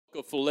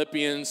of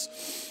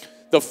Philippians,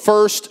 the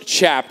first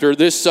chapter.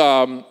 This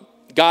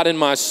got in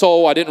my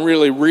soul. I didn't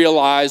really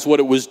realize what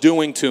it was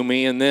doing to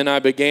me, and then I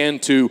began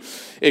to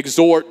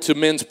exhort to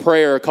men's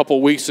prayer a couple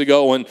of weeks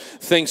ago, and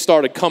things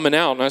started coming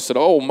out, and I said,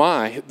 oh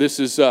my, this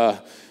is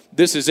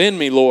in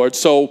me, Lord.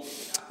 So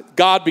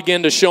God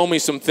began to show me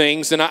some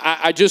things, and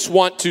I just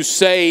want to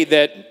say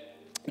that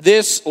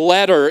this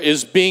letter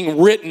is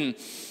being written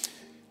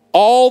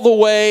all the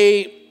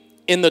way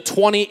in the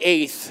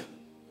 28th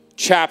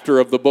chapter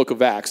of the book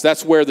of Acts.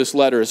 That's where this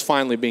letter is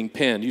finally being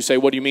penned. You say,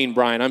 what do you mean,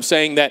 Brian? I'm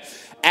saying that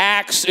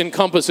Acts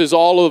encompasses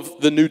all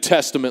of the New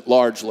Testament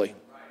largely.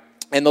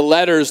 And the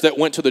letters that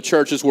went to the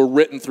churches were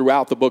written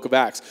throughout the book of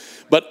Acts.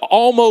 But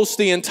almost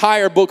the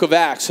entire book of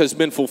Acts has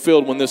been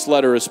fulfilled when this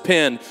letter is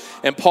penned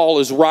and Paul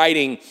is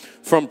writing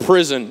from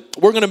prison.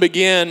 We're going to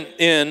begin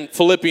in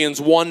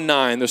Philippians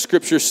 1:9. The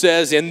scripture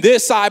says, "In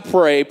this I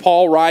pray,"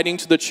 Paul writing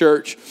to the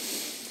church,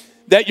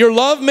 "that your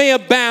love may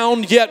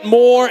abound yet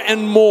more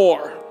and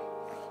more."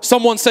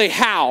 Someone say,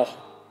 how?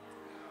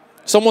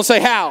 Someone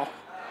say, how?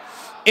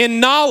 In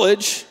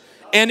knowledge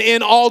and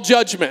in all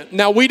judgment.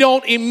 Now, we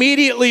don't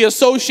immediately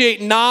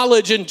associate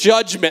knowledge and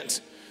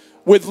judgment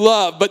with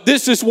love, but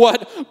this is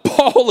what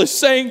Paul is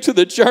saying to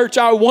the church.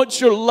 I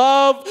want your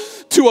love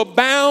to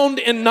abound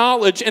in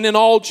knowledge and in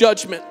all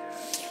judgment.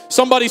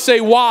 Somebody say,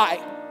 why?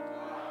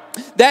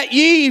 That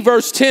ye,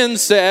 verse 10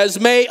 says,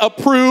 may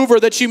approve, or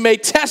that you may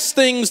test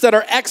things that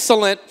are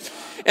excellent,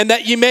 and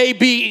that you may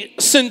be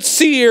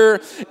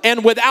sincere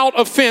and without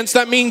offense.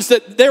 That means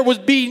that there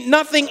would be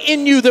nothing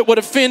in you that would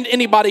offend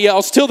anybody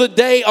else till the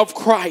day of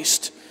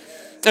Christ.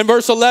 And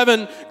verse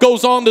 11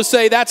 goes on to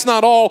say, that's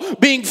not all.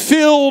 Being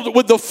filled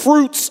with the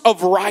fruits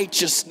of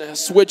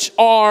righteousness, which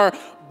are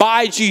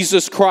by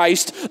Jesus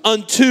Christ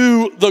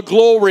unto the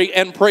glory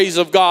and praise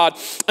of God.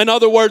 In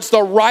other words,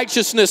 the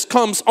righteousness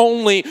comes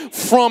only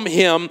from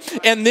him.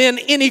 And then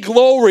any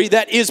glory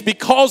that is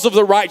because of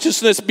the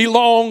righteousness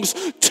belongs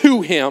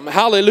to him.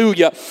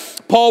 Hallelujah.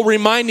 Paul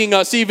reminding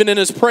us even in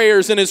his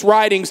prayers and his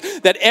writings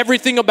that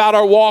everything about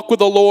our walk with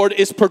the Lord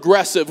is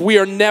progressive. We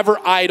are never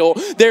idle.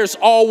 There's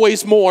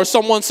always more.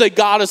 Someone say,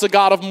 God is a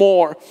God of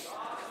more.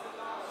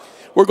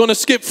 We're going to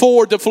skip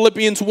forward to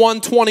Philippians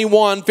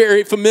 1:21,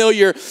 very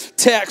familiar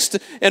text.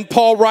 And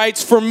Paul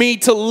writes, for me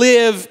to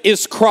live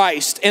is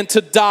Christ and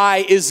to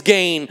die is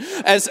gain.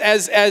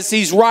 As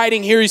he's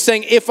writing here, he's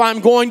saying, if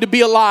I'm going to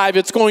be alive,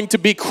 it's going to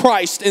be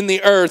Christ in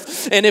the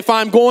earth. And if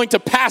I'm going to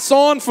pass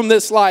on from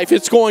this life,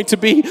 it's going to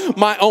be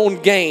my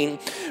own gain.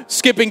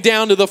 Skipping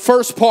down to the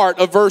first part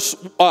of verse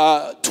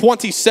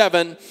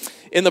 27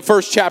 in the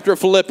first chapter of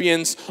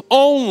Philippians,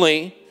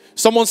 only,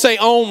 someone say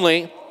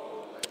only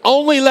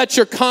let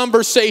your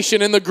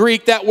conversation, in the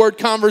Greek, that word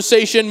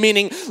conversation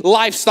meaning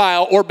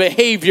lifestyle or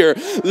behavior,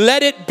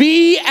 let it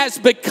be as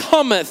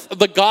becometh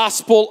the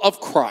gospel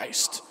of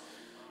Christ.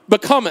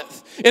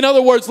 Becometh. In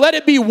other words, let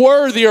it be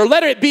worthy, or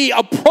let it be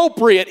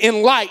appropriate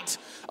in light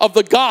of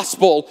the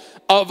gospel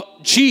of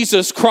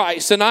Jesus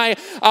Christ. And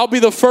I'll be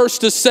the first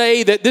to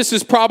say that this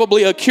is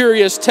probably a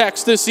curious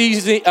text this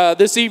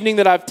evening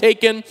that I've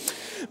taken.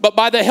 But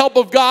by the help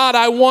of God,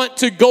 I want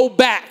to go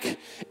back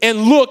and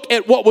look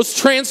at what was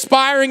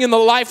transpiring in the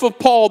life of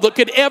Paul that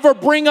could ever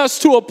bring us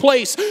to a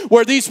place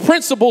where these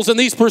principles and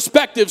these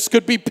perspectives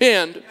could be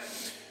penned.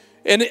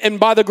 And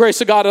by the grace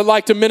of God, I'd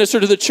like to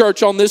minister to the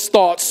church on this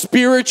thought: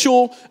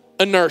 spiritual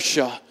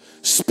inertia.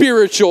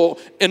 Spiritual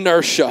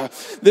inertia.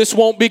 This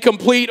won't be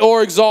complete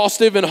or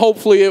exhaustive, and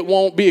hopefully it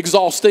won't be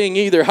exhausting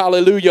either.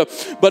 Hallelujah.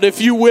 But if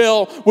you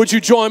will, would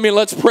you join me?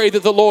 Let's pray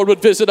that the Lord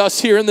would visit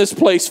us here in this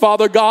place.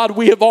 Father God,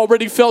 we have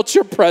already felt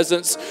your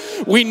presence.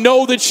 We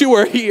know that you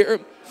are here.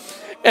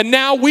 And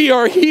now we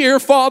are here,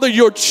 Father,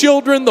 your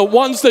children, the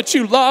ones that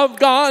you love,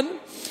 God.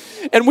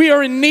 And we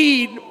are in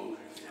need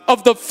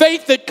of the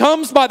faith that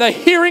comes by the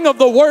hearing of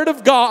the word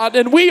of God.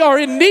 And we are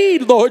in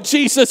need, Lord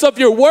Jesus, of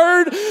your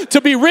word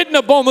to be written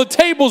upon the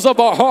tables of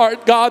our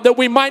heart, God, that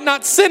we might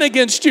not sin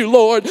against you,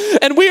 Lord.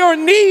 And we are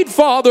in need,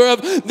 Father,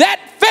 of that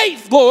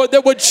faith, Lord,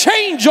 that would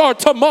change our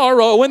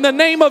tomorrow. In the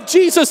name of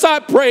Jesus, I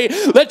pray,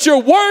 let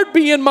your word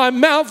be in my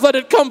mouth. Let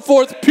it come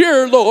forth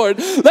pure, Lord.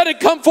 Let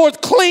it come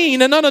forth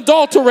clean and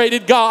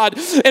unadulterated, God.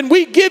 And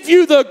we give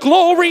you the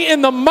glory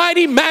in the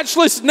mighty,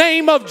 matchless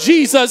name of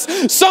Jesus.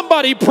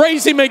 Somebody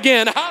praise him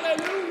again.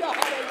 Hallelujah,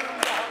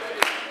 hallelujah,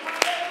 hallelujah.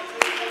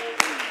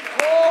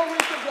 Glory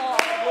to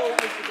God, glory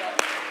to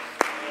God.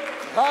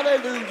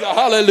 Hallelujah,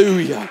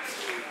 hallelujah.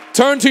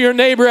 Turn to your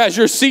neighbor as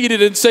you're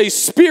seated and say,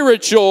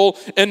 spiritual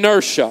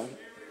inertia.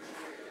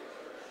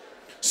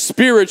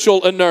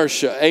 Spiritual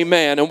inertia.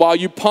 Amen. And while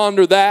you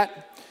ponder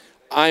that,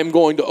 I am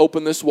going to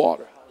open this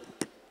water.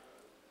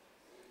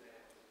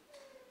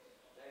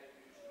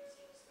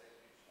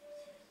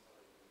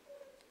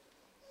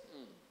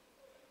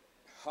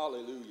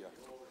 Hallelujah.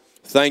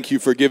 Thank you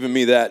for giving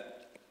me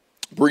that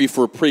brief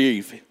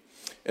reprieve.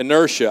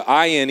 Inertia.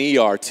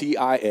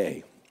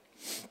 I-N-E-R-T-I-A.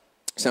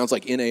 Sounds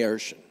like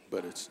inertia,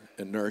 but it's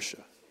inertia.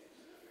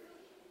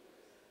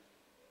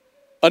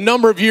 A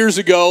number of years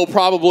ago,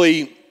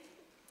 probably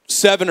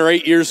 7 or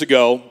 8 years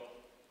ago,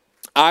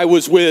 I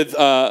was with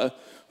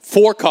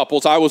 4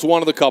 couples. I was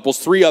one of the couples,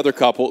 3 other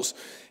couples,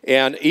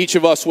 and each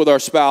of us with our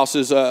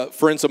spouses,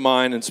 friends of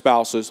mine and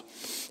spouses.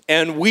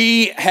 And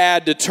we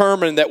had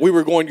determined that we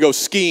were going to go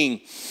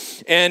skiing.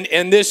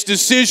 And this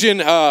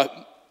decision,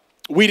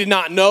 we did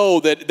not know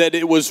that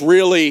it was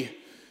really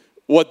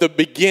what the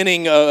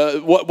beginning,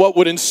 what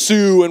would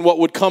ensue and what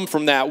would come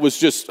from that was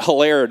just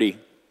hilarity.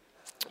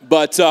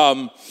 But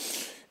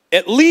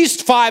at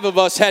least 5 of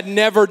us had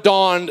never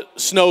donned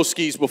snow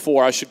skis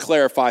before. I should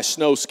clarify,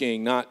 snow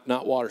skiing,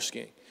 not water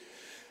skiing.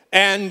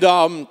 And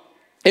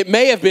it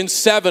may have been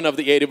 7 of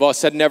the 8 of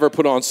us had never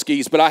put on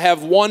skis, but I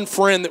have one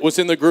friend that was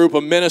in the group,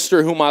 a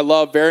minister whom I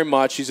love very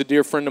much. He's a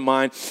dear friend of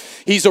mine.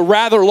 He's a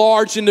rather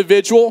large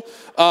individual,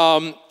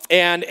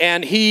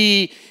 and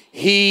he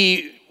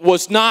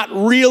was not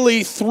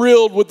really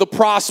thrilled with the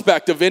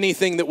prospect of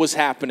anything that was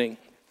happening.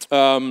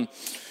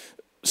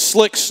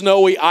 Slick,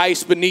 snowy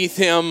ice beneath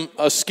him,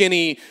 a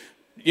skinny,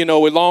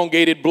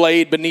 elongated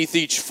blade beneath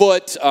each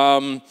foot,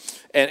 and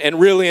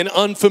really an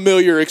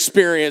unfamiliar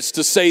experience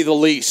to say the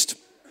least.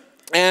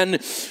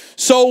 And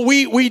so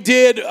we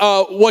did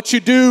what you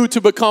do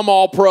to become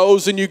all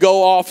pros, and you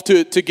go off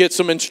to get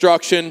some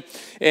instruction,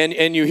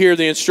 and you hear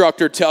the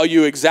instructor tell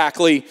you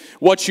exactly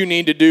what you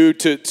need to do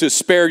to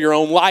spare your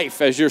own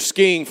life as you're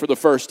skiing for the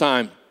first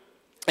time.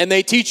 And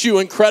they teach you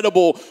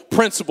incredible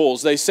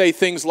principles. They say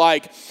things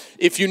like,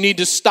 if you need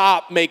to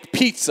stop, make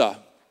pizza.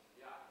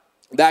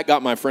 That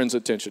got my friend's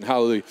attention.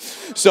 Hallelujah.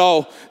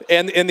 So,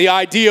 and the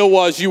idea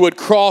was you would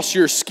cross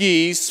your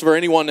skis, for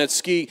anyone that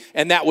ski,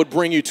 and that would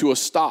bring you to a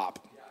stop.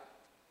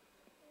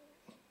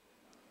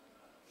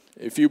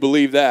 If you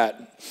believe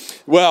that.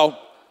 Well,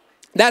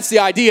 that's the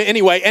idea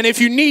anyway. And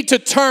if you need to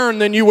turn,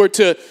 then you were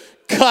to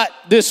cut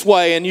this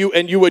way, and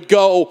you would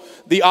go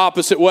the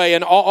opposite way,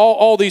 and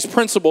all these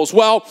principles.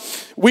 Well,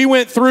 we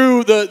went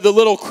through the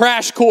little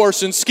crash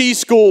course in ski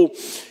school,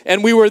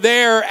 and we were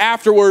there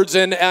afterwards,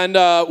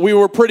 and we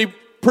were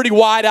pretty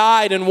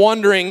wide-eyed and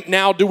wondering,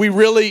 now, do we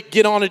really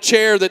get on a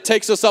chair that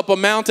takes us up a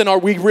mountain? Are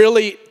we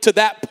really to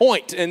that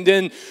point? And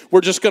then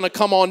we're just going to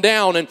come on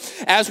down. And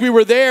as we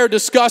were there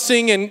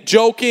discussing and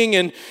joking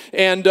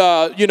and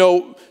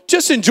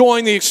just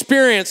enjoying the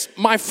experience,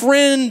 my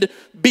friend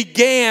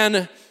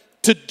began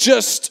to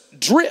just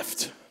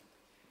drift.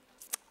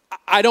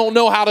 I don't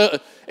know how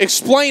to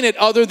explain it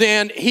other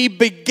than he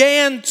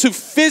began to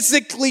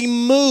physically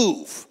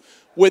move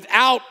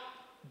without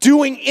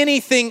doing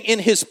anything in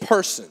his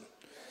person.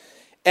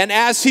 And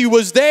as he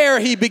was there,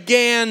 he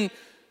began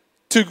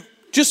to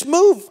just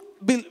move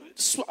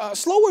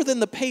slower than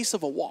the pace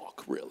of a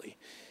walk, really.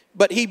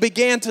 But he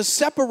began to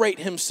separate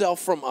himself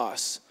from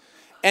us.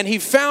 And he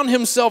found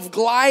himself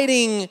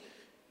gliding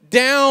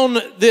down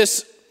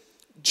this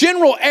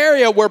general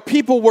area where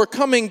people were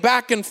coming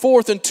back and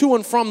forth and to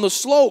and from the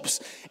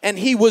slopes. And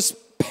he was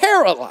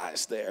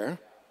paralyzed there.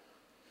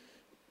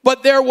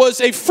 But there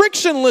was a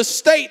frictionless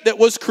state that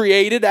was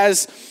created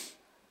as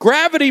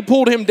gravity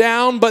pulled him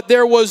down, but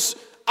there was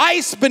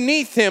ice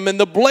beneath him and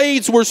the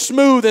blades were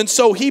smooth, and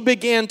so he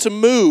began to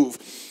move.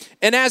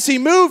 And as he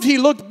moved, he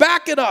looked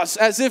back at us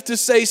as if to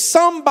say,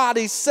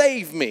 somebody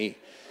save me.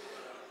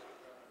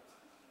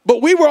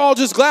 But we were all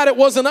just glad it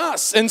wasn't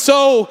us. And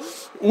so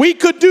we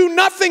could do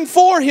nothing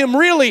for him,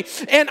 really.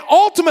 And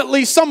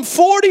ultimately, some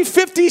 40,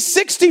 50,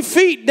 60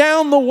 feet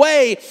down the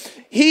way,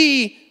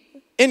 he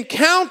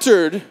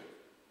encountered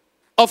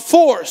a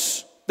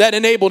force that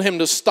enabled him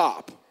to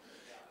stop.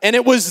 And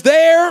it was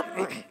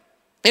there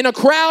in a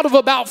crowd of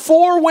about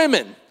 4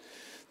 women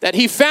that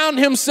he found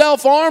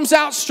himself arms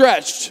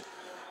outstretched,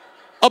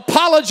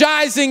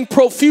 apologizing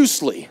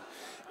profusely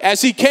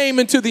as he came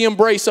into the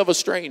embrace of a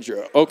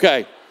stranger.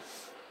 Okay.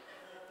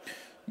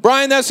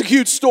 Brian, that's a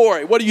cute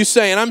story. What are you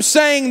saying? I'm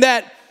saying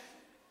that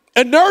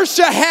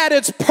inertia had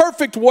its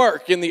perfect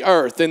work in the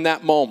earth in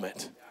that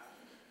moment.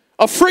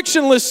 A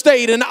frictionless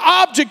state, an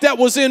object that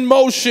was in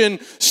motion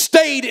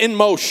stayed in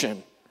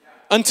motion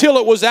until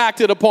it was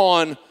acted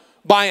upon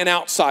by an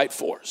outside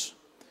force.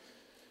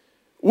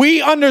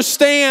 We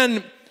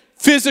understand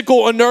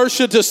physical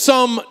inertia to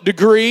some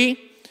degree.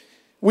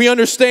 We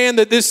understand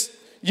that this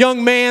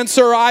young man,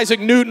 Sir Isaac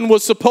Newton,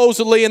 was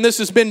supposedly, and this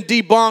has been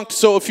debunked,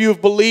 so if you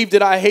have believed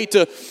it, I hate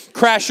to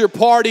crash your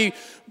party,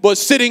 was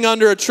sitting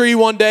under a tree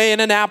one day and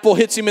an apple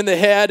hits him in the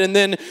head, and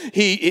then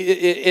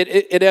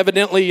it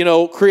evidently,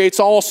 creates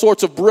all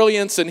sorts of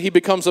brilliance, and he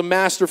becomes a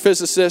master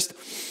physicist.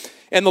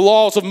 And the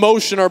laws of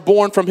motion are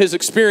born from his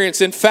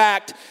experience. In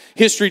fact,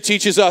 history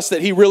teaches us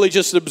that he really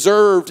just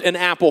observed an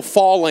apple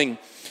falling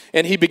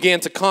and he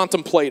began to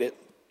contemplate it.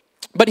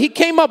 But he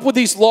came up with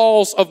these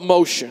laws of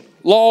motion.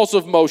 Laws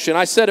of motion.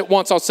 I said it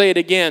once, I'll say it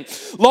again.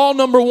 Law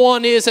number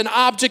 1 is an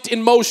object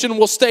in motion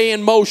will stay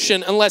in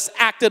motion unless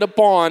acted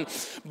upon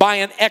by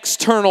an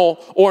external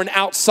or an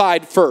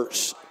outside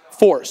force.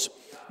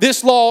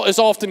 This law is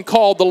often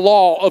called the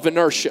law of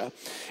inertia.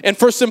 And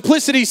for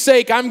simplicity's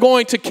sake, I'm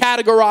going to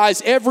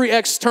categorize every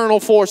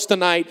external force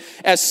tonight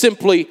as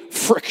simply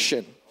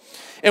friction.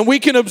 And we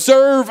can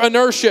observe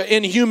inertia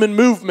in human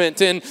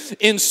movement and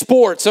in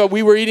sports.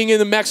 We were eating in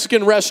the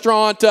Mexican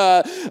restaurant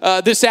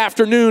this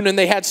afternoon, and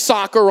they had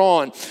soccer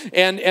on.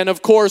 And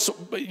of course,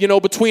 you know,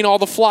 between all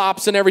the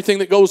flops and everything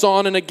that goes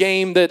on in a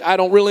game that I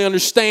don't really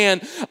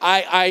understand,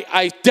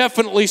 I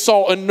definitely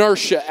saw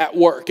inertia at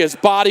work as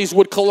bodies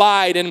would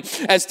collide and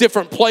as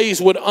different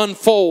plays would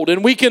unfold.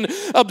 And we can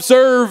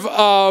observe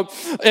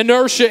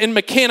inertia in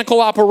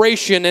mechanical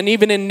operation and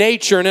even in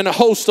nature and in a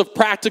host of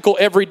practical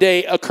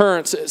everyday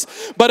occurrences.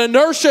 But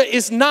inertia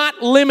is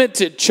not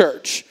limited,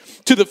 church,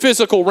 to the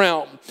physical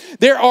realm.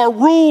 There are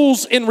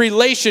rules in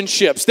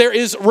relationships. There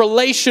is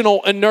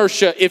relational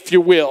inertia, if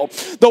you will.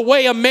 The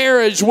way a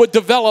marriage would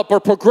develop or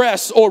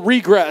progress or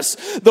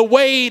regress. The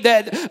way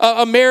that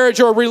a marriage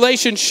or a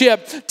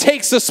relationship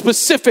takes a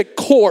specific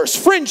course.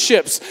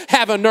 Friendships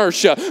have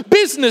inertia.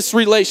 Business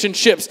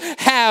relationships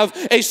have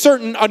a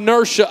certain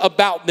inertia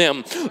about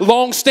them.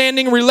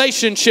 Long-standing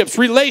relationships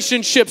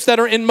that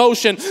are in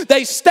motion,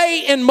 they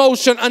stay in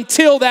motion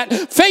until that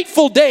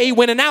fateful day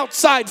when an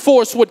outside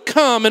force would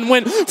come and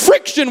when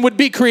friction would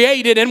be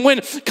created and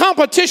when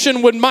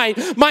competition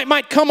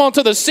might come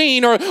onto the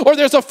scene or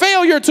there's a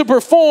failure to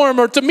perform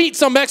or to meet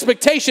some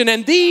expectation,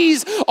 and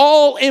these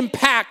all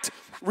impact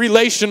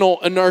relational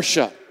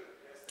inertia.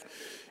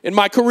 In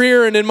my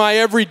career and in my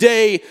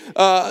everyday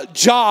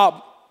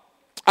job,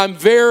 I'm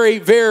very,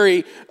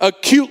 very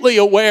acutely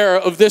aware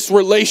of this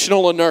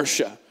relational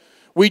inertia.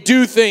 We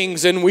do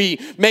things and we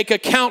make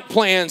account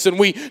plans and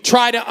we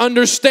try to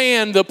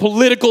understand the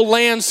political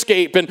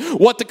landscape and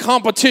what the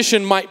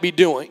competition might be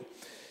doing.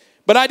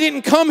 But I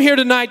didn't come here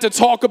tonight to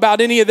talk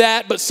about any of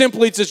that, but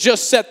simply to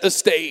just set the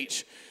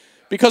stage.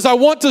 Because I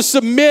want to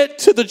submit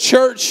to the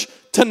church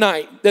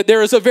tonight that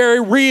there is a very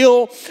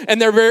real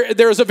and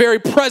there is a very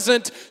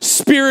present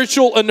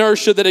spiritual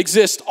inertia that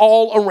exists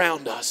all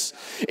around us.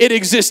 It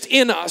exists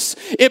in us.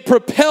 It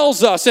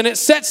propels us and it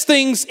sets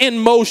things in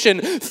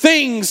motion,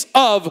 things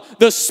of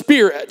the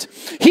Spirit.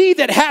 He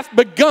that hath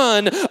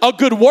begun a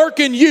good work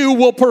in you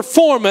will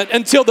perform it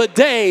until the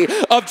day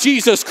of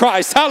Jesus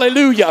Christ.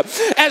 Hallelujah.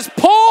 As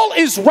Paul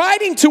is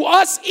writing to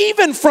us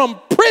even from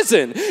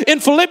prison in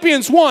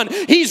Philippians 1,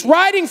 he's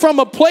writing from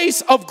a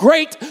place of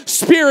great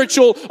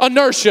spiritual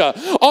inertia.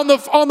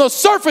 On the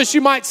surface,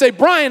 you might say,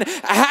 Brian,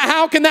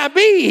 how can that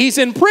be? He's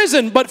in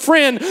prison. But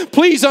friend,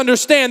 please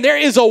understand, there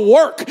is a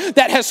work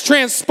that has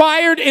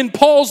transpired in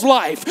Paul's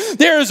life.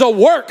 There is a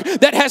work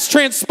that has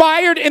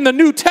transpired in the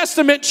New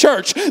Testament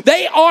church.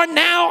 They are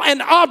now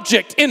an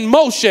object in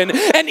motion.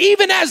 And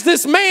even as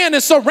this man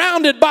is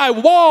surrounded by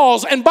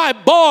walls and by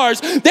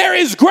bars, there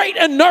is great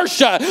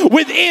inertia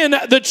within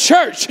the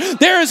church.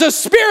 There is a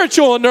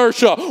spiritual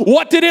inertia.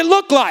 What did it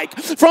look like?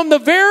 From the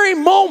very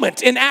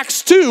moment in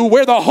Acts 2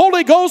 where the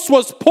Holy Ghost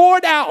was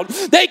poured out,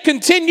 they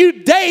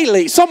continued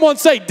daily. Someone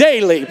say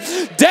daily.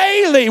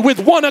 Daily with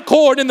one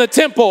accord in the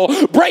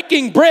temple,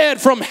 breaking bread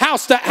from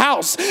house to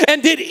house,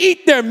 and did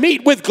eat their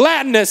meat with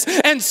gladness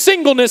and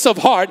singleness of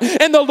heart.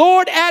 And the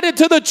Lord added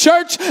to the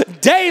church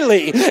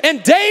daily.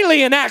 And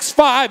daily in Acts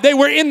 5, they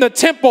were in the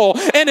temple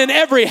and in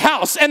every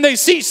house, and they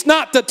ceased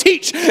not to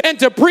teach and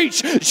to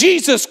preach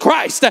Jesus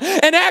Christ.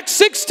 And Acts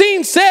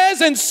 16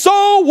 says, and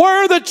so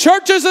were the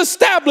churches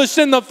established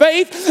in the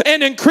faith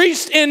and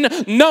increased in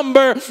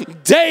number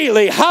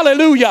daily.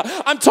 Hallelujah.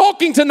 I'm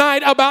talking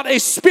tonight about a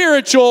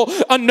spiritual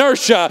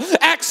inertia.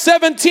 Acts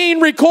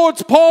 17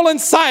 records Paul and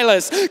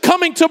Silas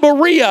coming to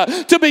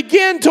Berea to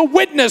begin to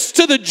witness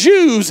to the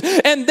Jews,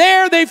 and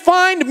there they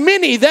find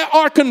many that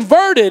are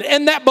converted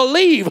and that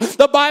believe.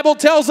 The Bible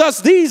tells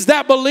us these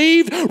that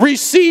believe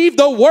receive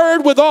the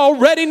word with all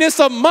readiness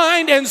of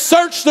mind and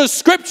search the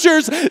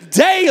scriptures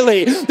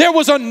daily. There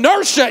was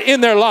inertia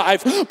in their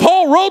life.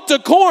 Paul wrote to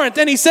Corinth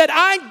and he said,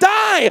 I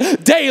die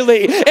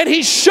daily. And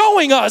he's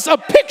showing us a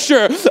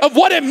picture of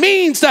what it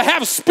means to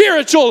have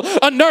spiritual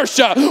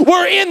inertia.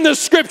 We're in the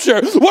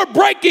scripture. We're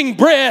breaking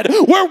bread.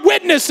 We're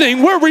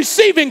witnessing. We're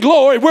receiving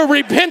glory. We're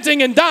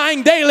repenting and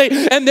dying daily.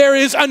 And there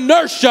is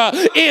inertia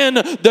in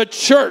the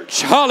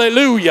church.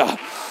 Hallelujah.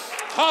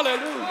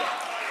 Hallelujah.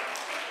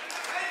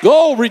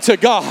 Glory to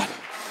God.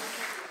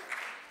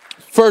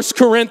 1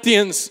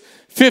 Corinthians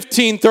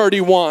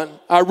 15:31,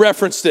 I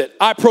referenced it.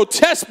 I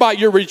protest by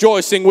your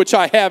rejoicing, which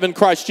I have in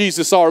Christ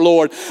Jesus our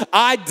Lord.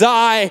 I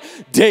die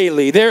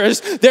daily. There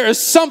is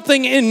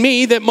something in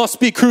me that must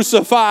be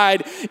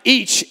crucified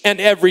each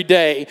and every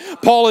day.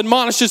 Paul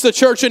admonishes the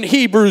church in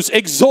Hebrews,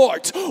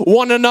 exhort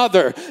one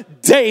another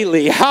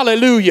daily.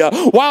 Hallelujah.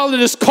 While it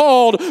is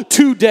called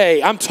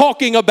today, I'm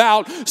talking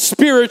about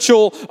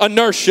spiritual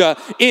inertia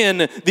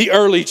in the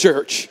early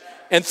church.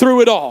 And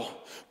through it all,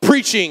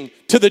 preaching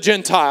to the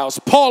Gentiles.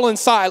 Paul and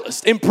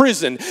Silas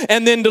imprisoned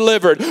and then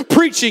delivered,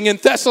 preaching in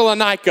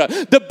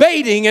Thessalonica,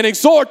 debating and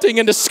exhorting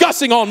and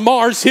discussing on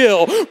Mars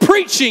Hill,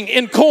 preaching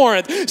in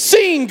Corinth,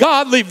 seeing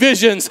godly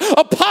visions,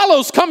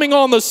 Apollos coming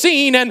on the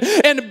scene and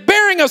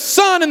bearing a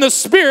son in the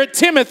Spirit,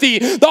 Timothy,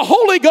 the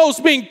Holy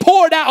Ghost being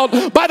poured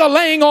out by the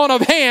laying on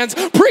of hands,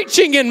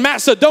 preaching in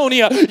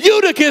Macedonia,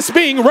 Eutychus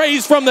being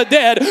raised from the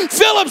dead,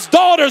 Philip's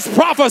daughters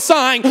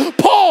prophesying,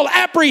 Paul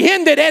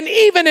apprehended and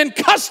even in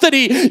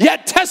custody,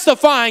 yet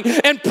testifying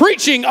and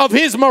preaching of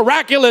his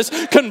miraculous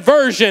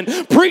conversion,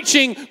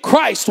 preaching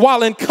Christ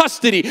while in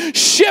custody,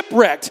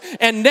 shipwrecked,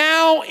 and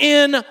now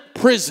in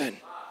prison.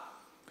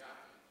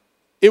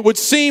 It would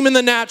seem in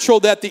the natural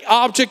that the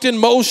object in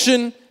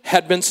motion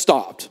had been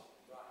stopped.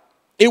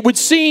 It would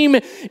seem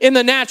in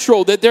the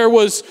natural that there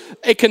was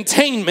a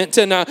containment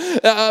and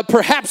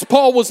perhaps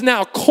Paul was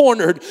now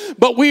cornered.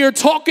 But we are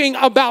talking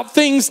about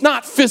things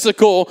not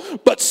physical,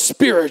 but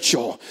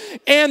spiritual.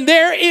 And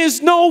there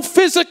is no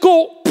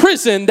physical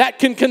prison that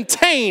can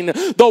contain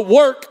the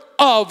work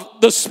of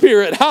the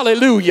Spirit.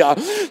 Hallelujah.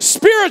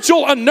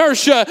 Spiritual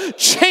inertia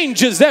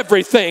changes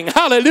everything.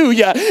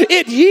 Hallelujah.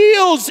 It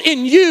yields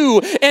in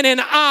you and in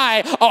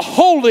I a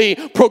holy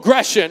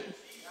progression.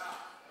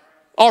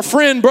 Our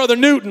friend, Brother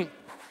Newton,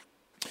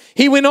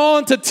 he went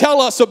on to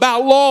tell us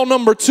about law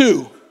number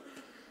 2.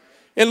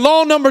 In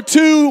law number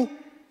 2,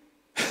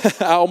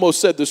 I almost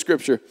said the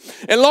scripture.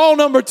 In law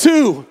number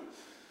 2,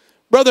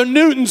 Brother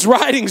Newton's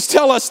writings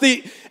tell us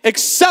the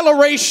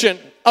acceleration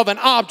of an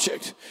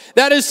object.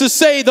 That is to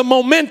say, the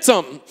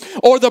momentum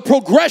or the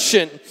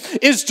progression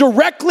is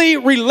directly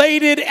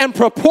related and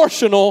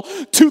proportional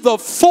to the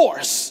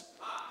force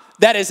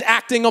that is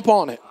acting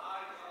upon it.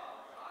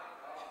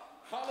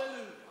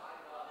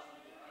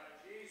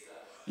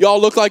 Y'all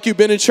look like you've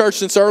been in church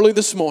since early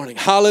this morning.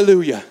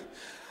 Hallelujah.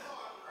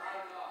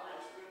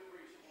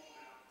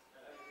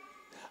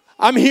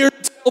 I'm here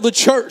to tell the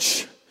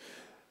church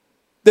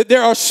that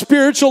there are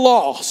spiritual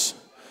laws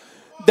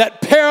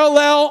that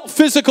parallel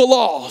physical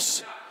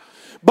laws,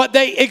 but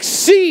they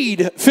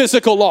exceed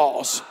physical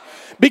laws.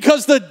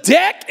 Because the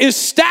deck is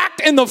stacked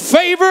in the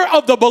favor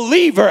of the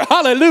believer.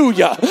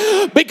 Hallelujah.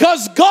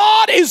 Because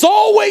God is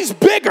always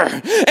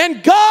bigger.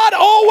 And God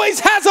always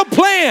has a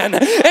plan.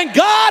 And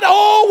God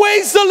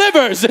always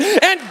delivers.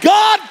 And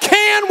God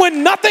can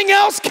when nothing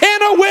else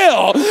can or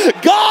will.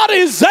 God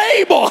is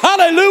able.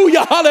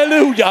 Hallelujah.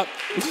 Hallelujah.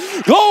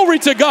 Glory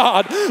to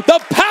God.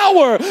 The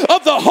power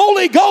of the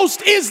Holy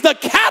Ghost is the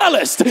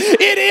catalyst.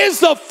 It is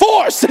the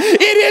force.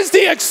 It is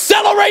the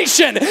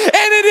acceleration. And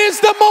it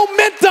is the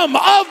momentum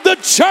of the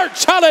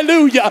church.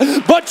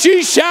 Hallelujah. But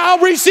ye shall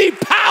receive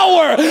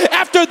power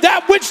after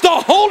that which the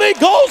Holy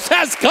Ghost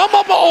has come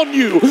upon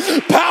you.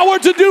 Power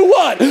to do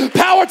what?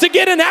 Power to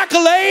get an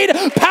accolade?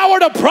 Power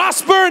to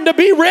prosper and to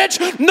be rich?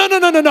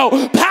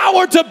 No.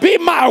 Power to be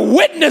my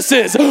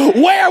witnesses.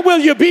 Where will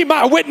you be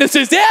my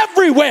witnesses?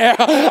 Everywhere.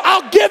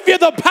 I'll give you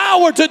the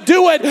power to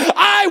do it.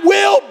 I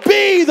will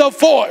be the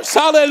force.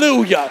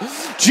 Hallelujah.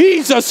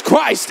 Jesus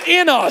Christ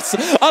in us,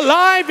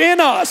 alive in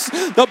us,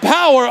 the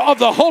power of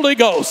the Holy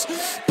Ghost.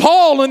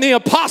 Paul and the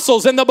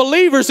apostles and the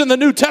believers in the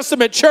New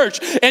Testament church,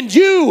 and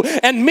you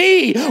and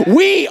me,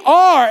 we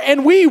are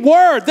and we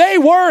were, they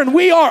were and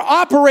we are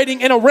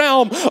operating in a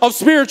realm of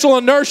spiritual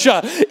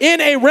inertia,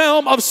 in a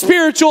realm of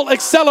spiritual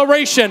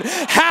acceleration.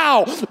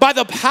 How? By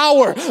the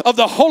power of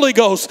the Holy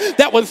Ghost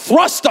that would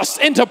thrust us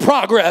into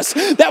progress,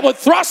 that would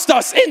thrust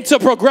us into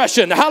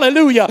progression.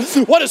 Hallelujah.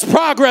 What does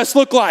progress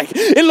look like?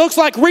 It looks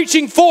like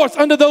reaching forth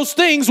unto those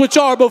things which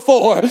are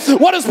before.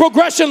 What does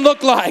progression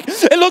look like?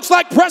 It looks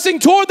like pressing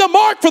toward the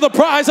mark for the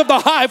prize of the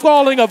high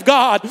calling of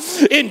God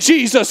in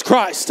Jesus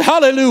Christ.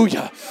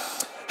 Hallelujah.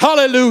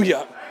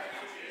 Hallelujah.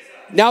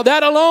 Now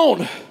that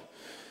alone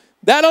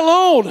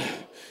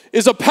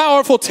is a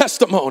powerful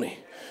testimony,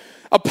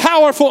 a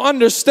powerful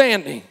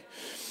understanding.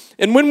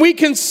 And when we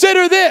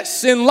consider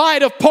this in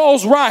light of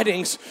Paul's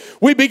writings,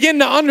 we begin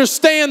to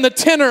understand the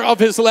tenor of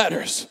his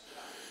letters.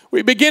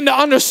 We begin to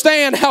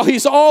understand how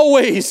he's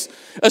always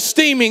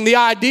esteeming the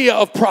idea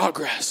of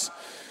progress.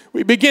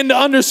 We begin to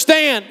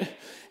understand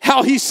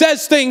how he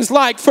says things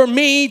like, for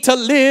me to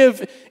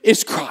live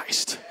is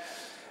Christ,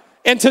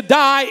 and to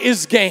die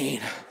is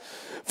gain.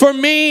 For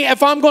me,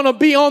 if I'm going to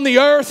be on the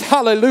earth,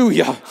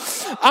 hallelujah,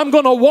 I'm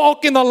going to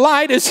walk in the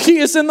light as he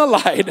is in the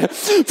light.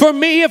 For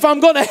me, if I'm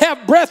going to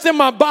have breath in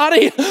my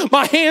body,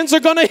 my hands are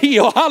going to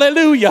heal.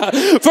 Hallelujah.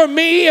 For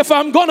me, if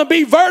I'm going to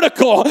be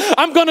vertical,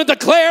 I'm going to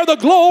declare the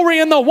glory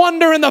and the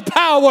wonder and the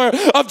power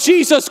of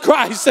Jesus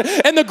Christ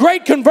and the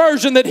great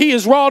conversion that he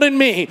has wrought in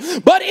me.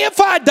 But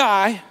if I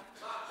die,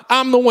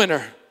 I'm the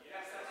winner.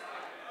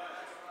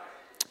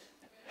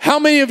 How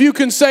many of you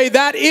can say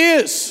that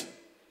is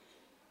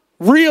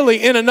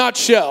really, in a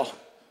nutshell,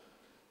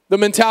 the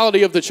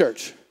mentality of the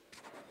church?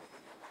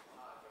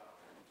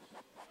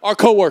 Our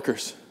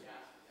co-workers.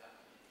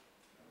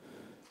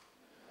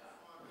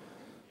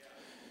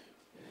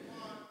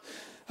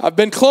 I've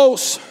been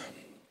close.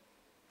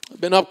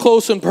 I've been up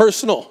close and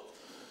personal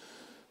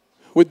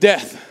with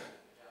death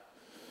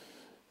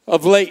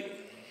of late.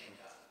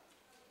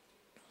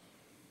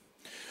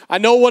 I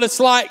know what it's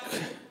like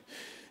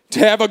to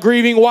have a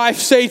grieving wife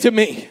say to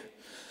me,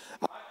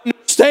 I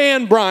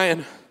understand,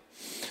 Brian,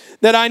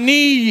 that I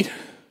need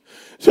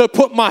to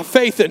put my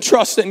faith and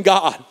trust in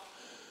God.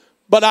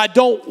 But I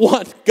don't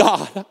want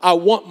God. I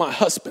want my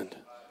husband.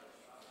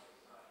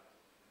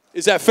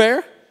 Is that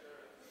fair?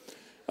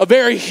 A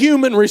very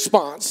human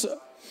response.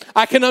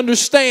 I can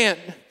understand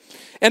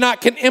and I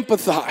can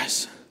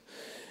empathize.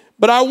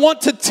 But I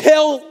want to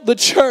tell the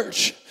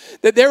church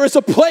that there is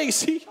a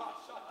place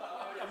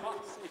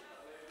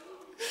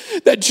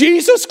that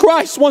Jesus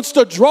Christ wants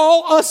to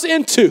draw us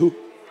into,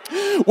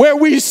 where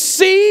we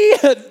see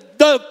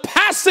the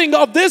passing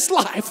of this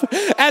life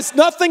as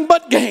nothing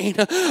but gain.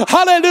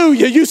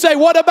 Hallelujah. You say,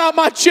 what about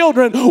my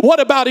children? What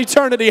about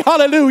eternity?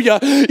 Hallelujah.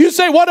 You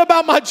say, what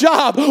about my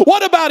job?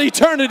 What about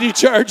eternity,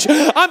 church?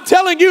 I'm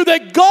telling you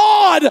that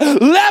God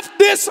left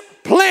this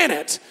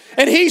planet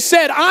and he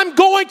said, I'm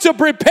going to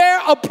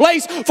prepare a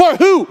place for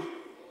who?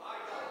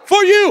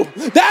 For you.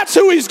 That's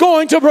who he's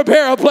going to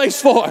prepare a place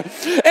for.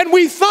 And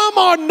we thumb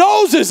our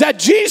noses at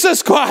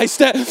Jesus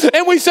Christ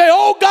and we say,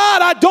 oh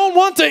God, I don't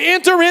want to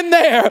enter in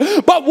there.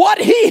 But what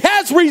he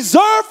has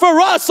reserved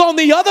for us on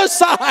the other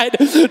side,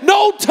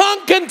 no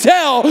tongue can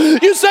tell.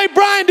 You say,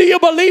 Brian, do you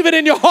believe it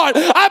in your heart?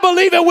 I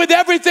believe it with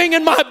everything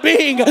in my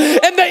being.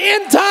 And the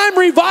end time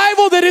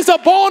revival that is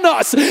upon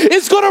us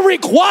is going to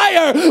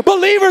require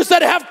believers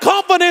that have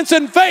confidence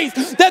and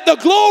faith that the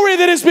glory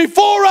that is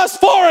before us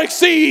far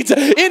exceeds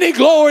any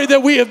glory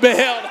that we have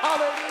beheld.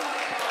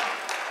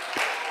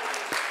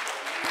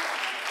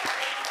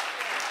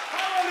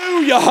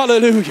 Hallelujah.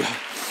 Hallelujah.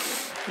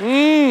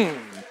 Hallelujah.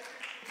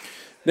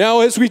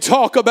 Now, as we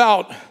talk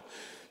about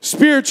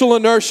spiritual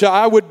inertia,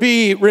 I would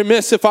be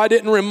remiss if I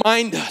didn't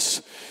remind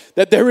us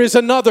that there is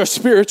another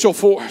spiritual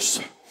force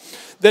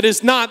that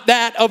is not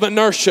that of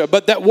inertia,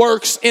 but that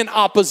works in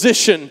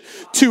opposition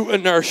to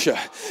inertia.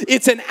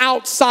 It's an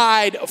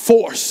outside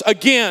force.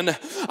 Again,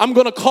 I'm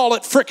going to call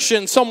it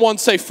friction. Someone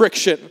say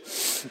friction.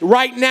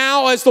 Right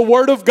now, as the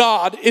word of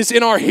God is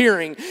in our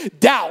hearing,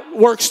 doubt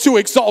works to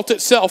exalt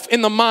itself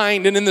in the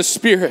mind and in the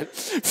spirit.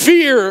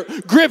 Fear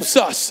grips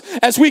us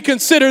as we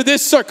consider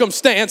this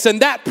circumstance and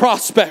that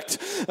prospect.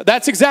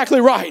 That's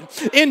exactly right.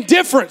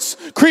 Indifference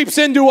creeps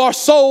into our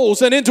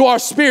souls and into our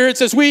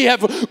spirits as we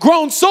have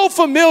grown so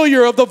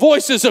familiar of the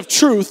voices of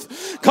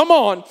truth. Come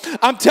on.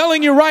 I'm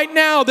telling you right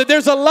now that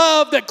there's a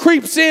love that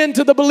creeps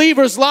into the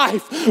believer's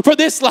life for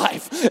this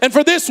life and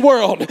for this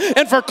world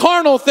and for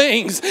carnal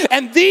things.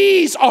 And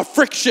these are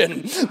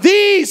friction.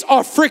 These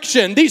are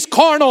friction. These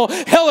carnal,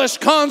 hellish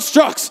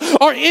constructs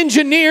are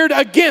engineered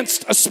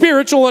against a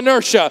spiritual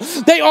inertia.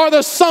 They are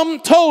the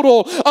sum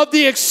total of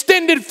the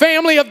extended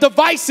family of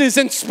devices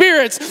and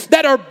spirits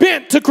that are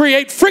bent to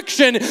create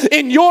friction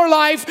in your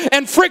life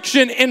and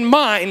friction in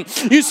mine.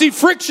 You see,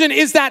 friction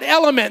is that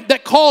element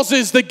that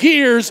causes the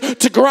gears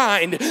to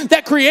grind,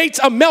 that creates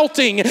a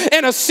melting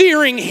and a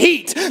searing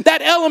heat,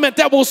 that element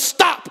that will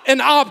stop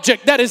an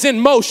object that is in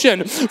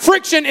motion.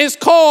 Friction is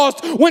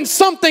caused when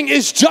something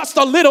is just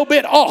a little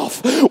bit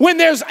off. When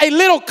there's a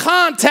little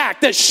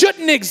contact that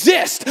shouldn't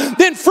exist,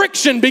 then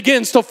friction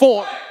begins to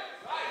form.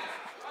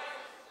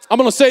 I'm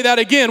going to say that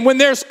again. When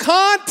there's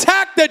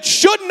contact that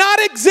should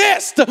not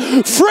exist,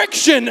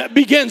 friction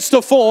begins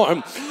to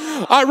form.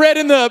 I read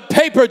in the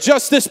paper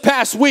just this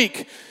past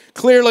week,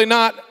 clearly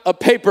not a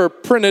paper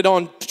printed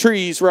on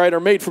trees, right, or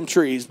made from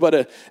trees, but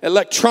an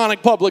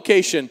electronic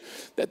publication,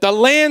 that the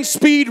land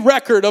speed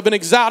record of an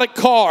exotic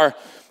car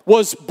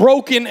was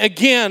broken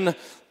again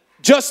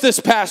just this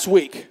past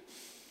week.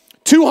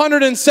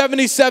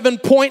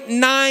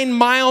 277.9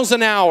 miles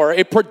an hour.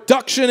 A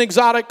production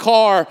exotic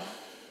car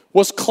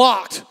was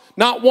clocked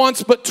not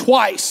once but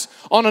twice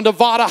on a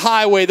Nevada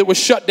highway that was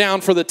shut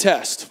down for the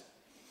test.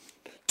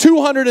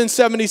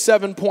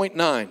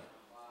 277.9.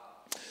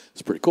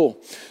 It's pretty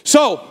cool.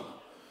 So,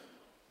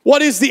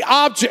 what is the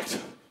object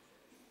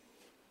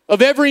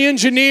of every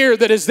engineer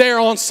that is there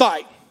on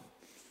site?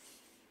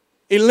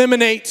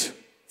 Eliminate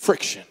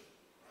friction.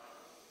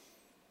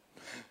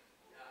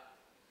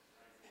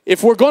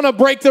 If we're going to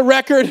break the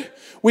record,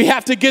 we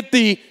have to get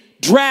the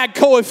drag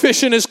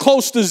coefficient as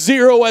close to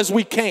zero as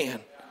we can.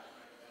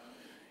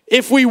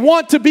 If we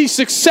want to be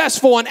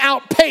successful and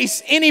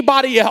outpace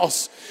anybody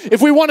else,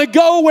 if we want to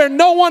go where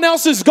no one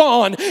else has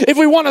gone, if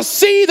we want to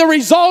see the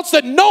results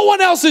that no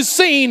one else has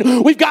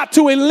seen, we've got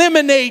to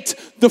eliminate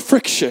the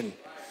friction.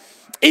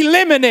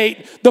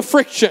 Eliminate the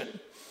friction.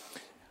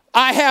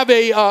 I have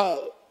a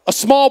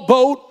small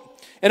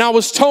boat, and I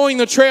was towing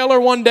the trailer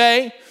one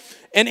day,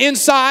 and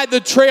inside the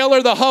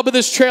trailer, the hub of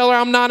this trailer,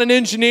 I'm not an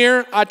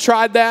engineer. I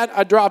tried that.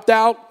 I dropped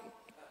out.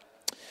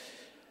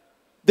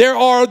 There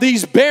are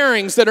these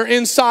bearings that are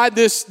inside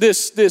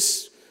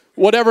this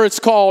whatever it's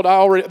called,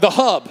 the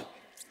hub.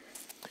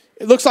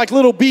 It looks like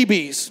little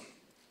BBs.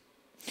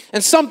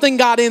 And something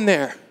got in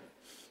there.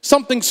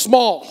 Something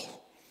small.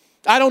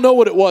 I don't know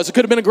what it was. It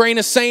could have been a grain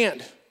of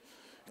sand.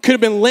 It could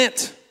have been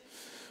lint.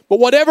 But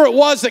whatever it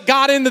was that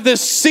got into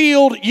this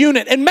sealed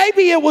unit, and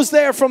maybe it was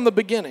there from the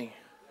beginning.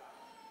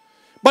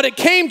 But it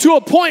came to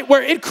a point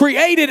where it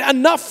created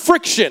enough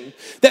friction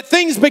that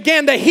things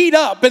began to heat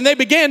up and they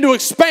began to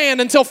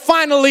expand until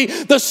finally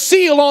the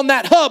seal on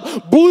that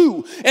hub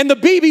blew and the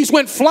BBs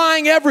went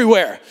flying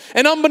everywhere.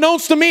 And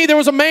unbeknownst to me, there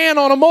was a man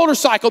on a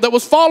motorcycle that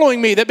was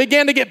following me that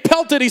began to get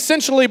pelted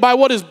essentially by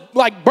what is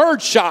like bird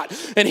shot.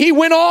 And he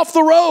went off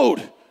the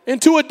road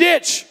into a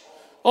ditch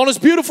on his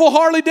beautiful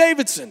Harley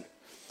Davidson.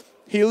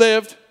 He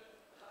lived.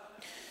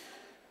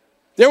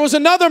 There was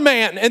another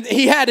man, and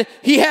he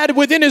had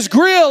within his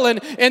grill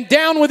and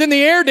down within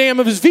the air dam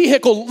of his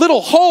vehicle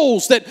little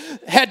holes that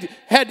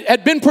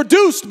had been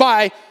produced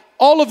by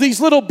all of these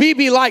little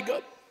BB-like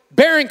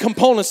bearing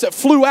components that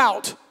flew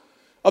out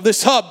of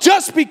this hub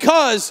just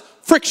because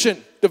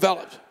friction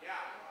developed.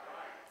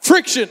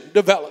 Friction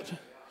developed.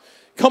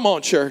 Come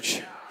on,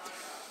 church.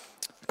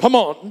 Come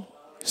on.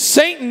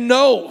 Satan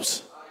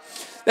knows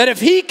that if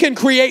he can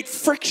create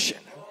friction,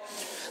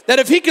 that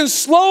if he can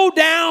slow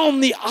down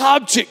the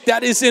object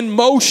that is in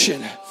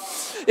motion,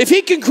 if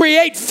he can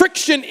create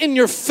friction in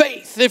your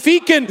faith, if he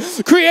can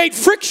create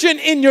friction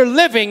in your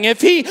living,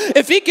 if he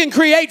can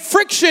create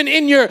friction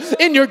in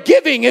your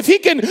giving, if he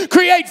can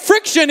create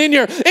friction in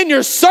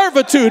your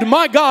servitude,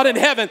 my God in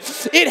heaven,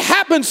 it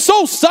happens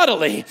so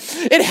subtly.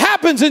 It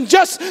happens in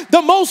just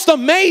the most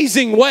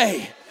amazing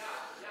way.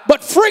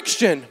 But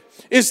friction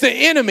is the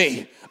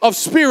enemy of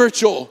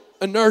spiritual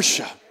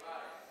inertia.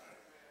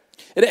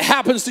 And it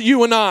happens to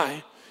you and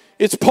I.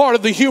 It's part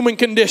of the human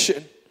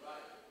condition.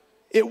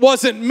 It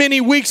wasn't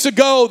many weeks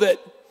ago that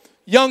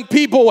young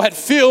people had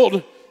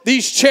filled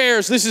these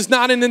chairs. This is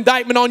not an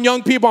indictment on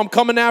young people. I'm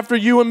coming after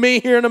you and me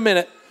here in a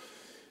minute.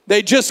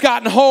 They'd just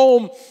gotten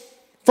home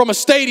from a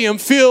stadium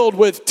filled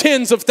with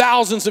tens of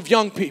thousands of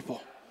young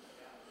people.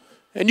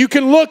 And you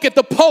can look at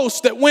the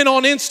posts that went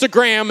on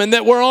Instagram and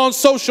that were on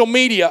social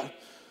media.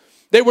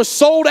 They were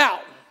sold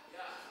out.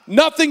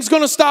 Nothing's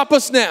going to stop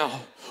us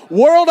now.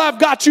 World, I've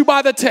got you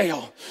by the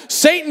tail.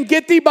 Satan,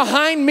 get thee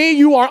behind me.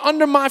 You are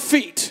under my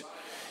feet.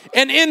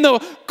 And in the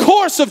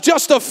course of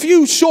just a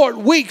few short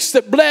weeks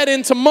that bled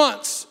into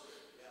months,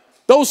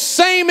 those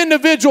same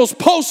individuals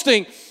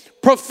posting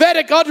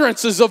prophetic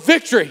utterances of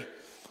victory,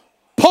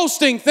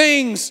 posting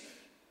things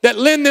that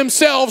lend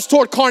themselves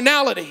toward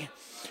carnality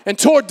and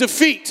toward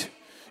defeat.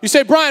 You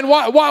say, Brian,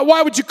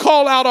 why would you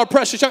call out our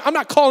precious young? I'm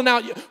not calling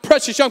out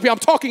precious young people. I'm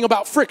talking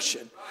about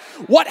friction.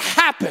 What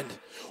happened?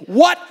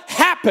 What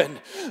happened?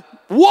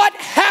 What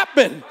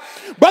happened?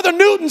 Brother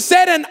Newton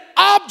said an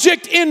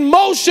object in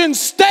motion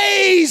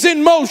stays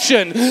in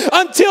motion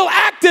until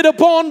acted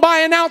upon by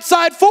an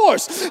outside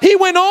force. He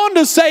went on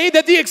to say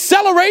that the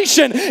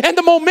acceleration and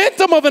the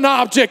momentum of an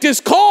object is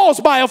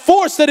caused by a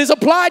force that is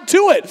applied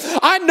to it.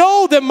 I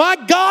know that my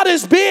God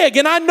is big,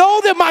 and I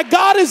know that my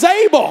God is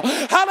able.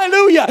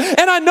 Hallelujah.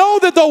 And I know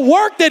that the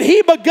work that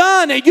he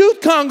begun at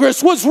Youth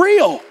Congress was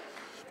real.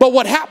 But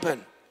what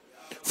happened?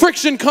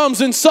 Friction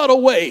comes in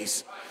subtle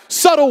ways.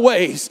 Subtle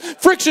ways.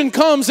 Friction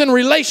comes in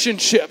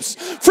relationships.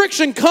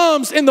 Friction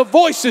comes in the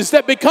voices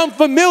that become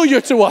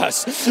familiar to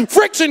us.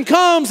 Friction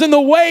comes in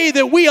the way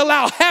that we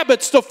allow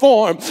habits to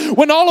form.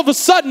 When all of a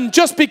sudden,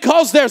 just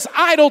because there's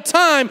idle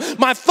time,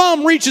 my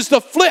thumb reaches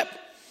to flip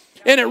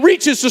and it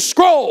reaches to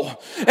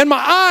scroll, and my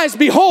eyes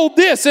behold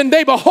this and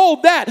they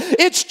behold that.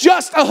 It's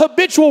just a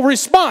habitual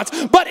response,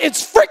 but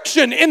it's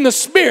friction in the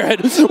spirit.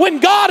 When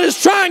God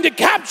is trying to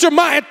capture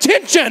my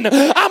attention,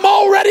 I'm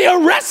already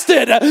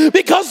arrested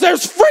because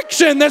there's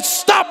friction that's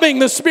stopping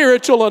the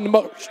spiritual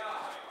emotion.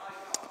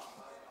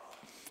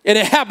 And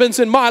it happens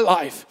in my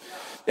life,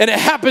 and it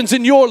happens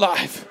in your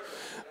life.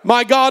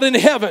 My God in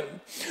heaven,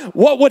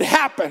 what would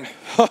happen?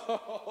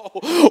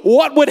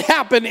 What would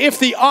happen if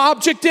the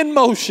object in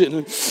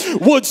motion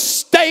would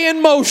stay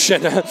in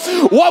motion?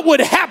 What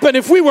would happen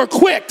if we were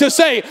quick to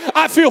say,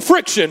 I feel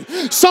friction?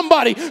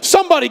 Somebody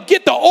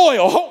get the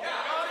oil.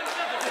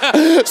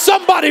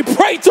 Somebody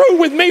pray through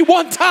with me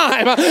one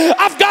time.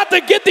 I've got to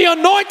get the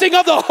anointing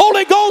of the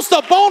Holy Ghost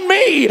upon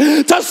me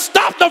to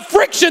stop the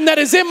friction that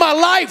is in my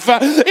life,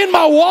 in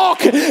my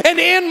walk, and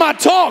in my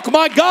talk.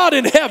 My God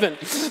in heaven,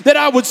 that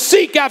I would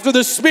seek after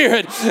the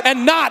Spirit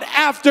and not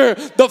after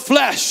the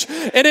flesh.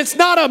 And it's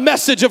not a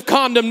message of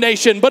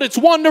condemnation, but it's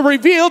one to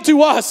reveal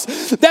to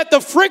us that the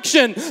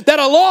friction that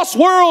a lost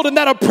world and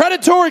that a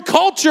predatory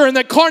culture and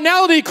that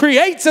carnality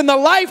creates in the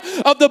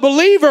life of the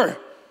believer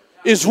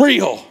is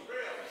real.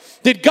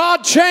 Did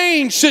God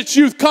change since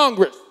Youth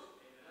Congress?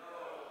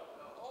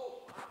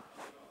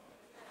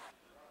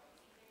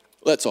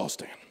 Let's all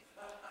stand.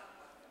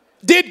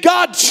 Did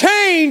God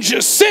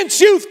change since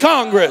Youth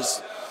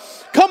Congress?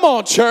 Come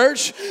on,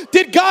 church.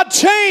 Did God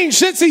change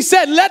since he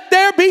said, let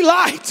there be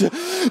light?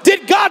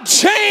 Did God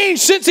change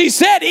since he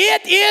said,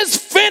 it is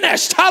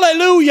finished?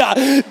 Hallelujah.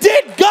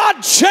 Did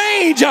God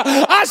change?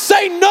 I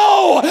say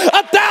no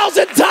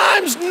 1,000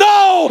 times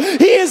no.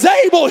 He is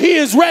able. He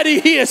is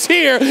ready. He is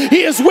here.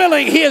 He is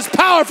willing. He is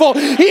powerful.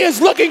 He is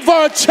looking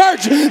for a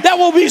church that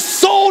will be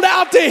sold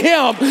out to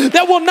him,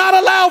 that will not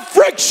allow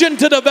friction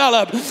to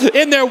develop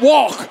in their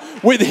walk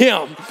with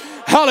him.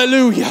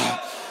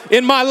 Hallelujah.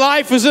 in my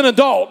life as an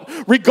adult,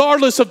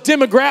 regardless of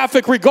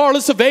demographic,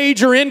 regardless of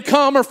age or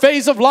income or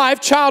phase of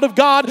life, child of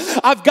God,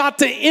 I've got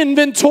to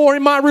inventory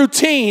my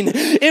routine,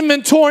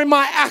 inventory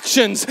my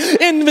actions,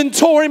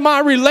 inventory my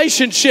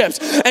relationships,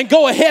 and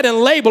go ahead and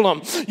label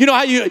them. You know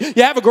how you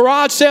have a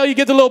garage sale, you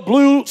get the little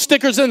blue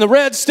stickers and the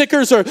red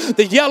stickers or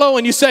the yellow,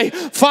 and you say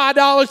 $5,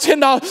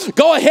 $10.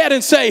 Go ahead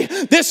and say,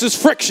 this is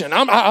friction.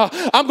 I'm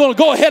going to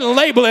go ahead and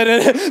label it.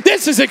 And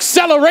this is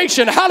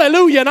acceleration.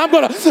 Hallelujah.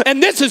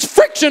 And this is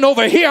friction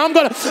over here. I'm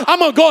going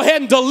to go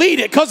ahead and delete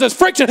it because it's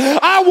friction.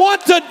 I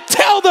want to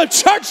tell the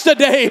church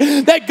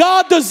today that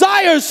God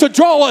desires to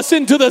draw us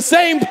into the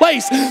same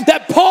place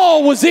that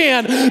Paul was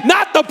in.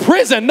 Not the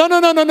prison.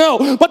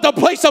 No. But the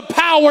place of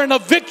power and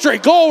of victory.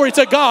 Glory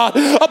to God.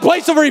 A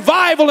place of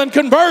revival and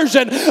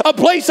conversion. A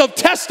place of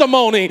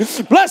testimony.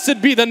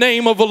 Blessed be the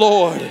name of the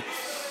Lord.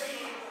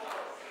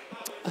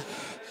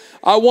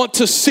 I want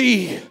to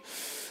see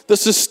the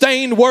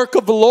sustained work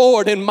of the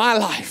Lord in my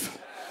life.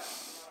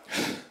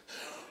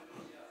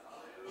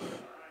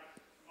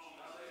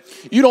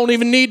 You don't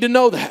even need to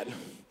know that.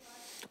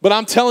 But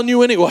I'm telling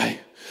you anyway.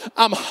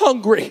 I'm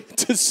hungry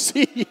to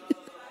see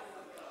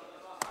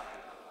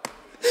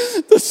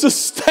the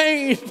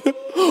sustained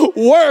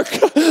work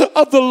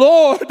of the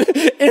Lord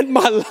in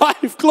my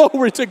life.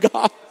 Glory to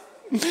God.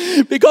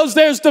 Because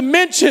there's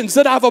dimensions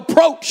that I've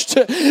approached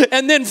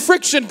and then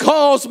friction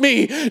caused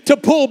me to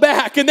pull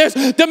back. And there's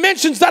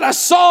dimensions that I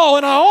saw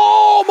and I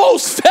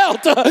almost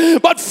felt,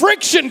 but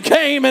friction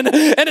came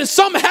and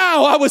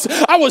somehow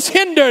I was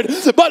hindered.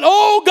 But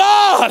oh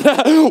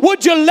God,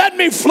 would you let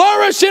me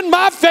flourish in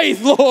my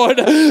faith, Lord,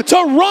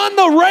 to run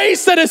the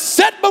race that is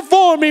set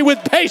before me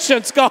with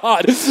patience,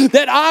 God,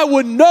 that I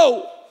would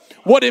know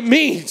what it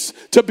means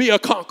to be a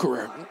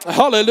conqueror.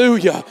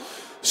 Hallelujah.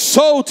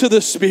 Sow to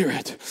the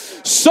Spirit.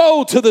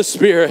 Sow to the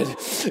Spirit.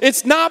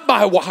 It's not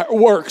by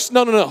works.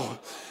 No.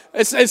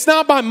 It's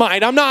not by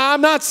might. I'm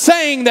not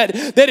saying that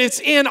it's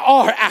in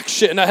our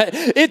action.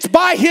 It's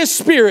by His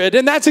Spirit,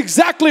 and that's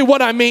exactly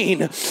what I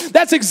mean.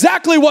 That's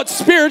exactly what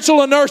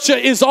spiritual inertia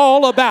is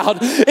all about.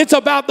 It's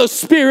about the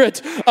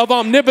Spirit of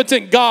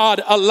omnipotent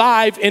God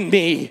alive in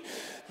me.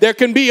 There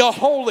can be a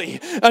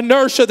holy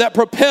inertia that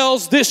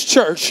propels this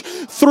church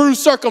through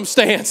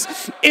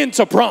circumstance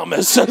into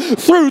promise,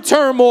 through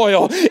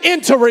turmoil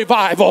into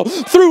revival,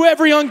 through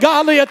every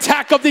ungodly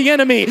attack of the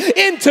enemy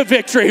into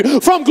victory,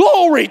 from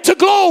glory to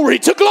glory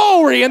to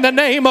glory in the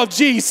name of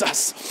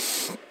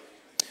Jesus.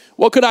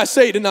 What could I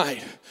say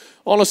tonight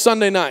on a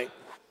Sunday night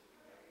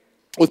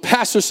with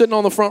pastor sitting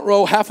on the front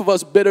row, half of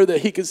us bitter that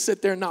he could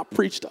sit there and not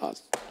preach to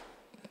us?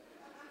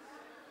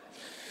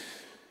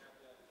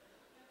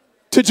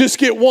 To just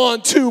get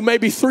 1, 2,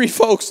 maybe 3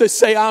 folks that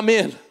say, I'm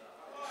in.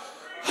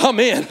 I'm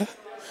in.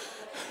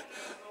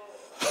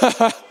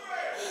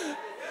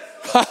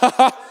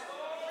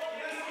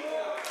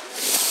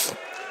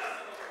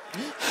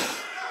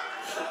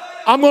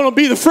 I'm going to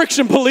be the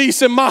friction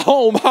police in my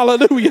home.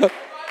 Hallelujah.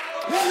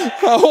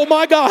 Oh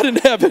my God in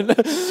heaven.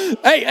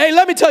 Hey,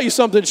 let me tell you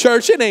something,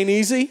 church. It ain't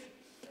easy.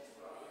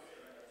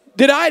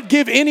 Did I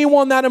give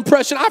anyone that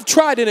impression? I've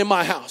tried it in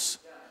my house.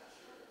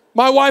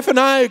 My wife and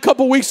I, a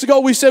couple weeks ago,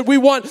 we said we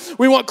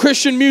want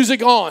Christian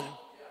music on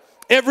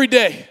every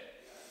day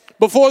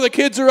before the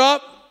kids are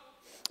up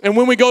and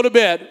when we go to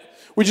bed.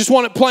 We just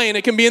want it playing.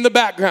 It can be in the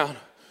background.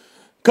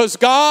 Because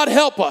God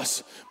help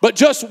us. But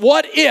just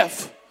what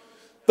if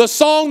the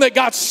song that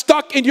got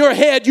stuck in your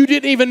head you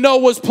didn't even know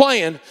was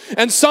playing,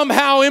 and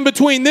somehow in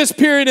between this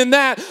period and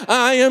that,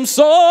 I am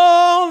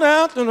sold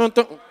out.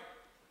 Do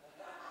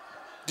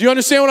you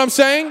understand what I'm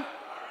saying?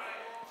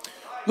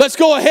 Let's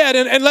go ahead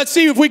and let's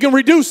see if we can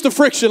reduce the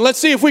friction. Let's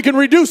see if we can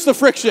reduce the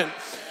friction.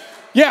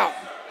 Yeah.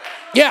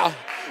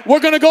 We're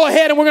going to go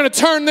ahead and we're going to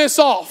turn this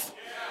off.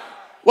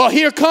 Well,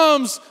 here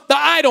comes the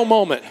idle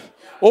moment.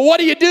 Well,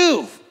 what do you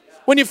do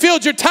when you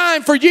filled your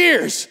time for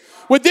years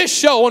with this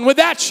show and with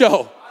that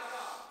show?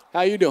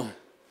 How you doing?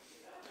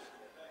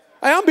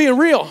 Hey, I'm being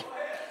real.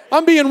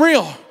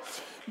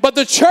 But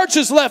the church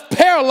is left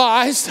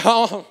paralyzed.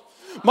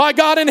 My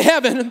God in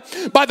heaven,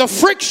 by the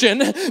friction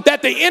that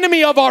the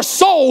enemy of our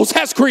souls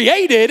has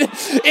created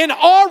in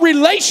our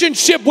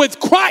relationship with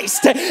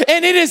Christ.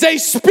 And it is a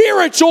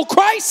spiritual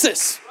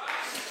crisis.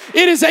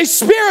 It is a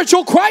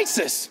spiritual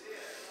crisis.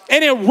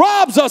 And it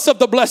robs us of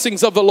the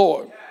blessings of the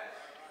Lord.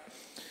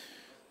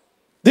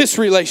 This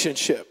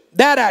relationship,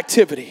 that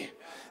activity,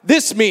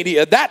 this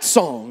media, that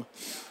song.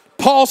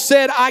 Paul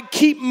said, I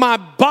keep my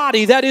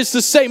body, that is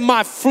to say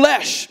my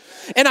flesh,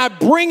 and I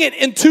bring it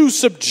into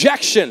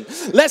subjection,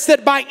 lest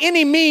that by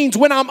any means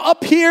when I'm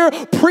up here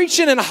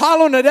preaching and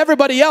hollering at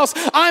everybody else,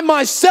 I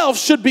myself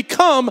should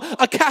become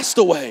a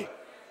castaway.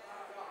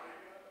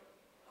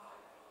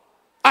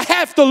 I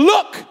have to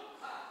look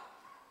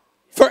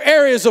for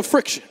areas of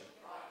friction.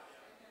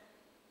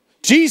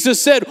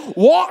 Jesus said,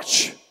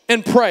 watch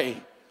and pray,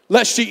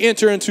 lest ye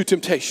enter into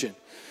temptation.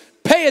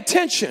 Pay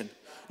attention.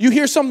 You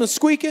hear something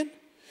squeaking?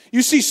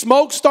 You see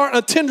smoke starting,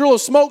 a tendril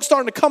of smoke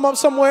starting to come up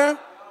somewhere?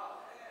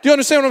 Do you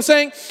understand what I'm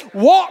saying?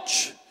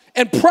 Watch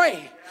and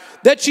pray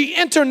that ye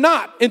enter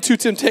not into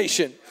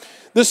temptation.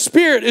 The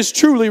spirit is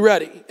truly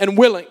ready and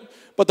willing,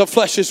 but the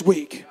flesh is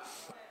weak.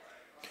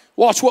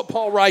 Watch what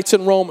Paul writes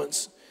in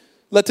Romans.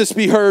 Let this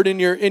be heard in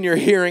your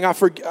hearing.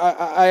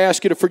 I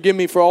ask you to forgive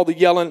me for all the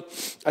yelling.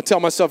 I tell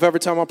myself every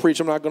time I preach,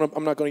 I'm not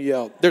gonna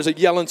yell. There's a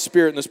yelling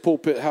spirit in this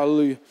pulpit.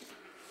 Hallelujah.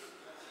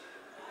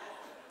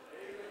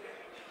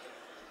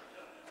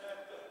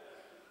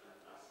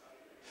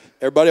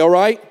 Everybody all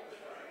right?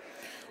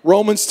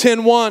 Romans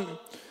 10:1.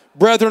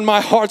 Brethren,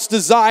 my heart's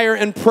desire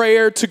and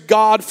prayer to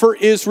God for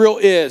Israel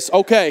is.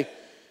 Okay,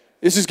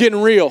 this is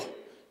getting real.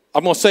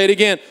 I'm going to say it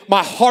again.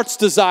 My heart's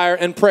desire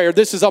and prayer.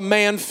 This is a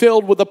man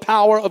filled with the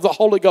power of the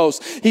Holy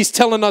Ghost. He's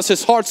telling us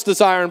his heart's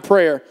desire and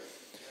prayer,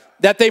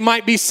 that they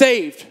might be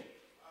saved.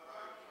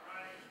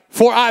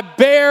 For I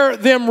bear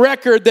them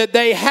record that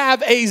they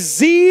have a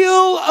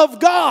zeal of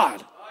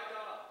God.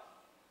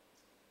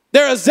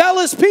 They're a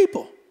zealous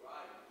people,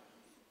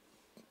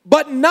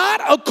 but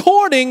not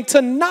according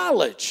to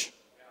knowledge.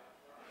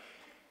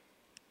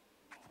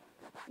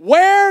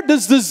 Where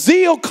does the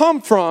zeal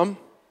come from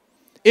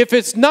if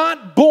it's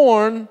not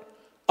born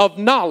of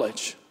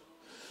knowledge?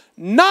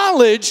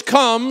 Knowledge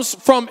comes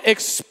from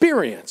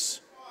experience.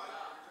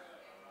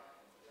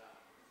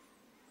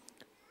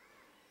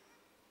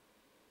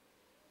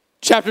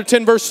 Chapter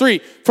 10, verse 3.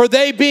 For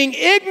they being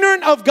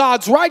ignorant of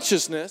God's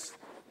righteousness,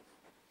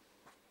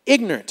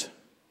 ignorant.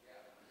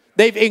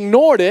 They've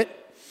ignored it,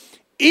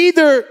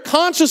 either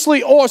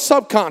consciously or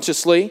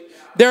subconsciously.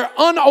 They're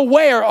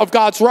unaware of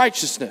God's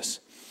righteousness,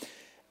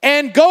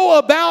 and go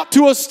about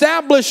to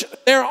establish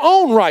their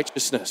own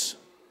righteousness.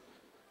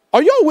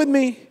 Are y'all with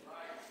me?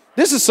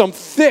 This is some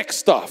thick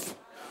stuff.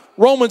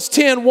 Romans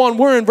 10:1,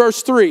 we're in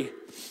verse 3.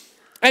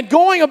 And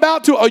going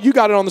about to, you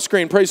got it on the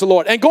screen, praise the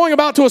Lord. And going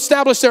about to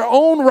establish their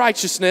own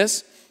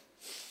righteousness,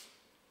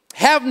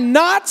 have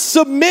not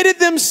submitted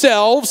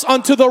themselves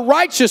unto the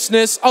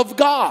righteousness of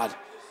God.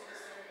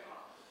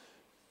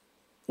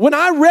 When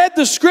I read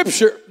the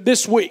scripture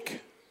this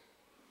week,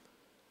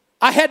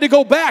 I had to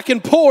go back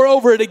and pore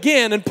over it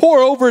again and pore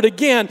over it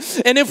again.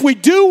 And if we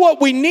do what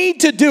we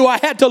need to do, I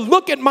had to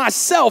look at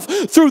myself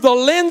through the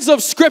lens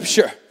of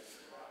Scripture.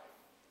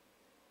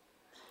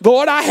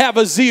 Lord, I have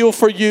a zeal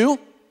for you.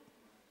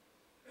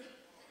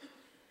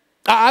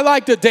 I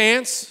like to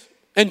dance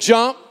and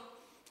jump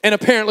and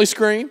apparently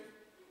scream.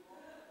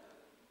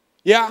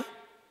 Yeah.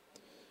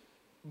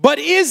 But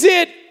is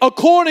it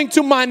according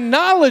to my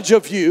knowledge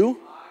of you?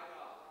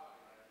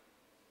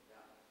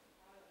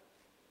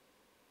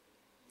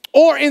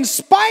 Or in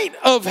spite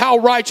of how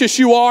righteous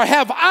you are,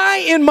 have I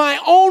in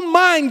my own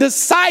mind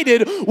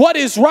decided what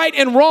is right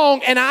and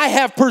wrong, and I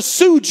have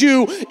pursued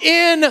you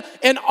in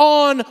and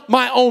on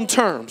my own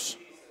terms?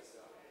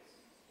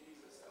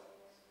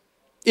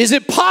 Is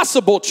it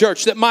possible,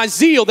 church, that my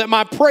zeal, that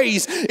my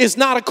praise is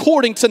not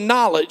according to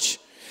knowledge?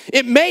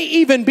 It may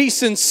even be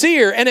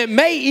sincere, and it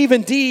may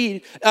even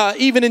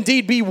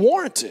indeed be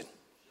warranted.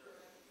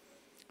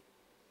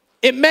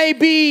 It may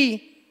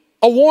be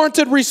a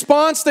warranted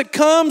response that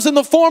comes in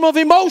the form of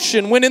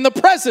emotion when in the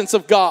presence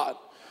of God.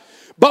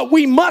 But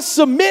we must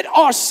submit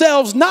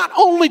ourselves not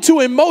only to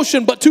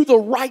emotion, but to the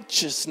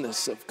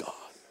righteousness of God.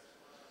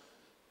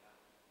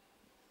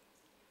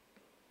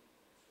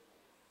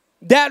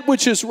 That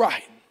which is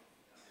right.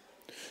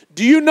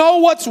 Do you know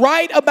what's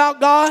right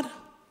about God?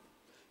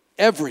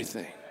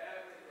 Everything.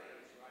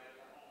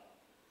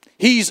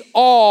 He's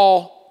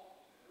all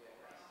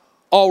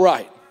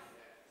right.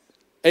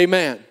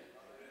 Amen.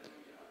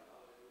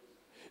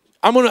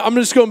 I'm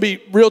just going to be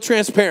real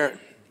transparent.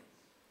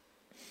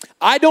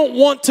 I don't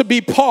want to be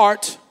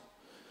part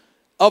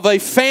of a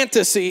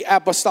fantasy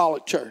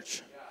apostolic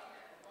church.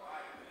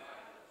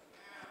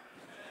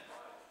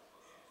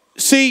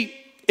 See,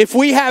 if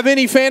we have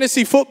any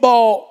fantasy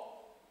football,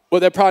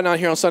 well, they're probably not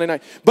here on Sunday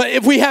night, but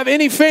if we have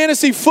any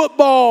fantasy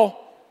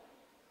football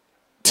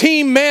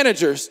team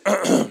managers,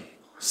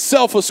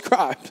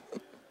 self-ascribed.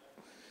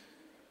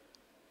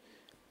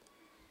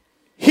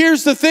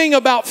 Here's the thing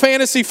about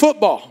fantasy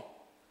football.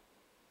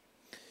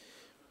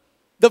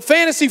 The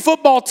fantasy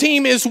football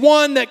team is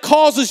one that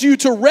causes you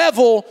to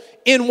revel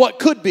in what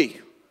could be.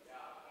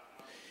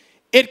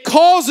 It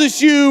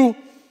causes you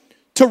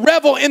to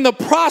revel in the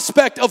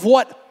prospect of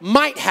what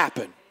might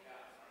happen.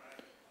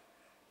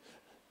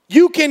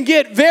 You can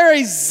get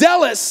very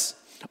zealous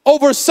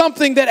over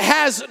something that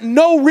has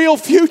no real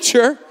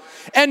future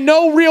and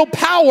no real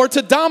power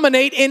to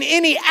dominate in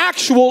any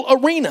actual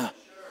arena.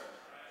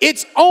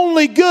 It's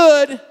only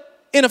good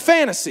in a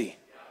fantasy.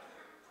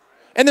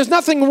 And there's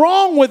nothing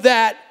wrong with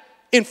that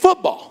in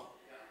football.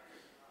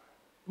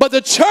 But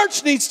the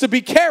church needs to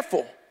be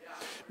careful,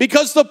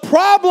 because the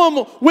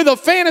problem with a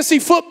fantasy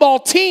football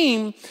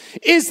team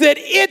is that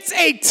it's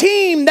a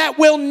team that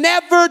will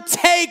never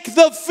take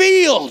the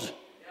field.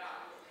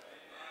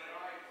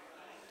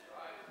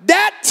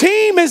 That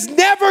team is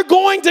never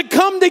going to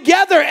come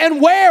together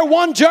and wear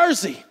one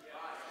jersey.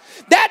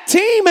 That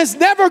team is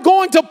never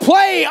going to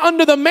play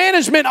under the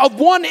management of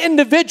one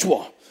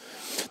individual.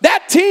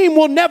 That team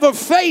will never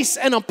face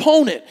an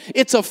opponent.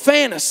 It's a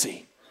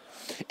fantasy.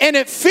 and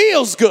it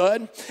feels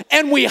good,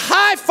 and we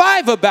high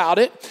five about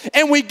it,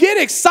 and we get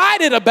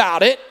excited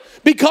about it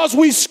because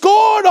we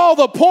scored all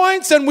the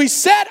points and we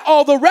set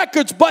all the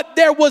records, but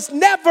there was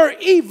never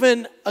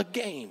even a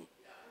game.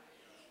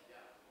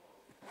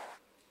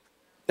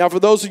 Now, for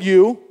those of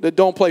you that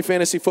don't play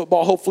fantasy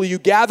football, hopefully you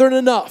gathered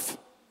enough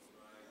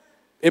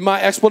in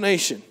my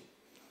explanation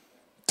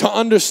to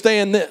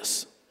understand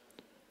this.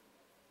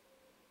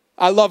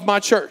 I love my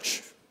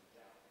church.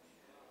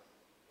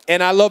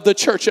 And I love the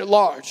church at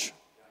large.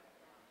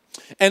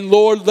 And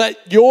Lord,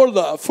 let your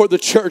love for the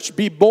church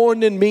be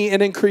born in me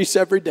and increase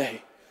every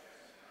day.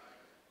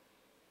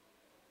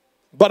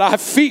 But I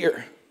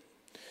fear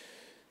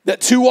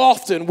that too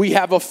often we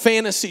have a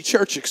fantasy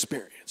church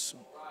experience.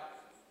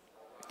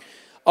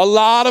 A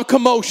lot of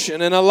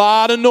commotion and a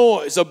lot of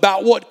noise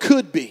about what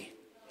could be,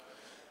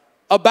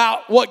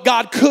 about what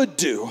God could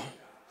do,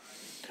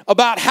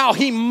 about how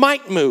he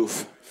might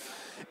move,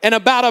 and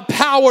about a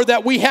power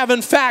that we have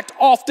in fact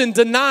often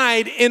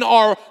denied in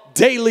our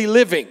daily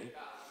living.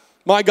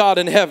 My God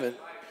in heaven.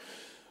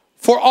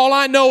 For all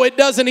I know, it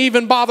doesn't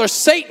even bother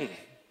Satan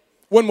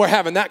when we're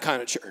having that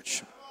kind of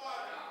church.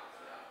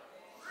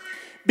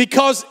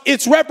 Because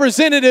it's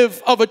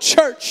representative of a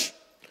church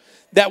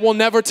that will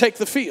never take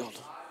the field.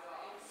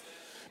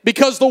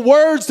 Because the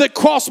words that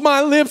cross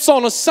my lips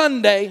on a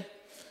Sunday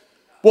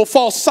will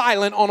fall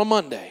silent on a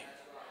Monday.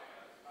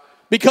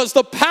 Because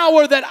the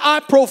power that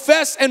I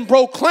profess and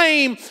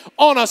proclaim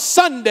on a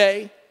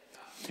Sunday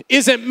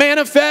isn't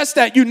manifest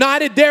at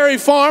United Dairy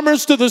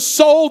Farmers to the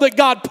soul that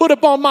God put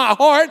upon my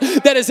heart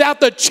that is at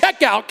the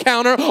checkout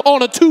counter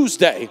on a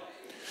Tuesday.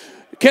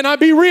 Can I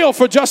be real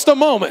for just a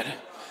moment?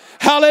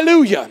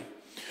 Hallelujah.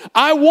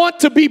 I want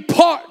to be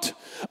part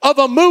of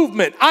a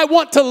movement. I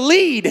want to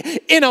lead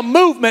in a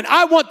movement.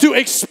 I want to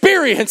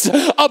experience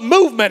a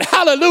movement,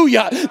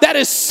 hallelujah, that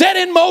is set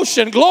in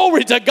motion,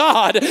 glory to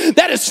God,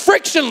 that is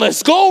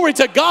frictionless, glory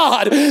to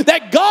God,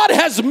 that God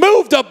has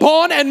moved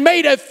upon and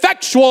made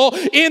effectual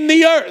in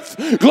the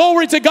earth,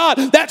 glory to God,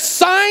 that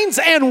signs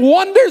and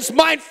wonders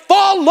might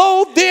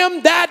follow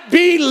them that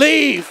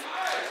believe.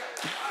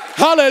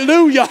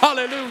 Hallelujah,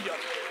 hallelujah.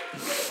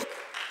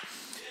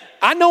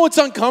 I know it's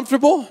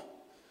uncomfortable.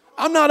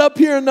 I'm not up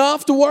here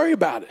enough to worry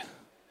about it.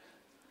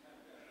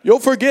 You'll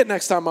forget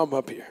next time I'm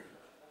up here.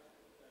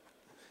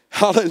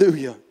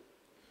 Hallelujah.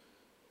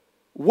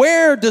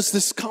 Where does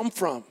this come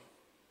from?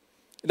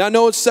 And I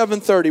know it's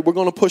 7:30. We're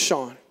going to push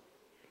on.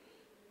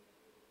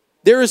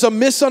 There is a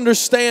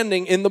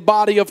misunderstanding in the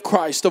body of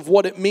Christ of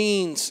what it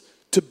means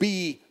to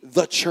be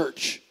the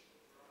church.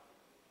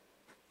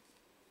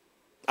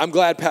 I'm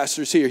glad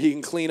Pastor's here. He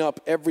can clean up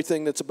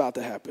everything that's about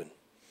to happen.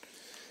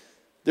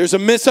 There's a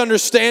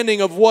misunderstanding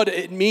of what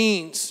it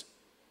means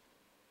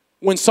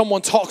when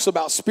someone talks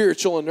about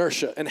spiritual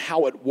inertia and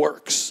how it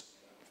works.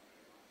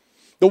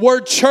 The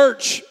word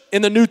church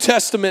in the New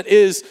Testament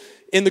is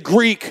in the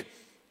Greek,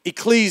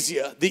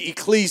 ecclesia, the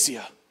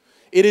ecclesia.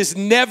 It is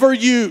never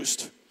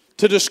used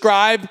to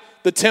describe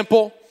the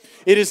temple.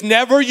 It is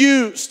never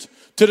used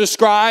to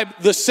describe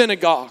the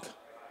synagogue.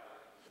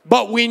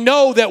 But we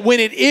know that when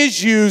it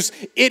is used,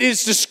 it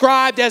is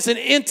described as an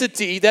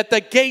entity that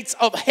the gates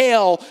of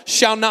hell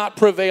shall not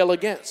prevail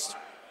against.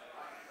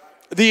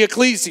 The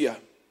ecclesia.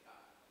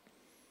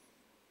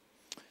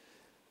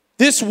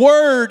 This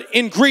word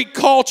in Greek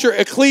culture,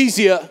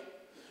 ecclesia,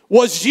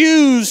 was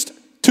used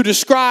to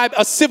describe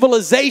a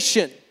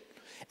civilization,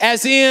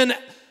 as in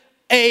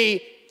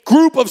a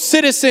group of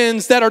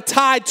citizens that are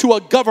tied to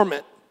a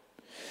government.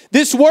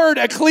 This word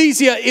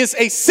ecclesia is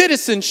a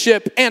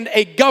citizenship and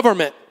a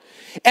government.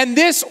 And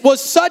this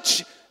was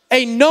such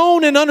a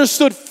known and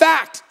understood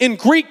fact in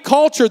Greek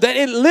culture that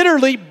it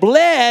literally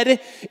bled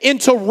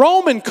into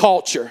Roman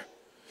culture.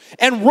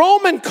 And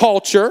Roman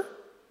culture,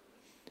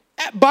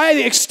 by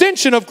the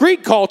extension of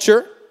Greek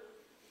culture,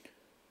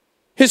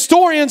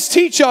 historians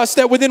teach us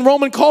that within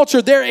Roman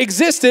culture there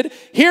existed,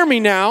 hear me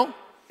now,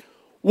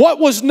 what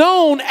was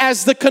known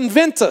as the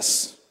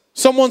conventus.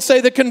 Someone say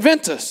the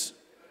conventus.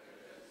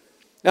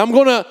 Now I'm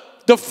going to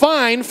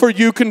define for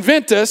you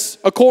conventus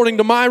according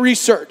to my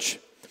research.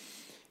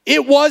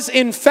 It was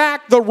in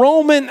fact the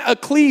Roman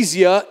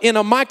ecclesia in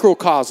a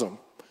microcosm.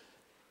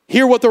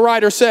 Hear what the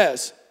writer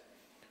says.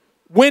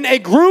 When a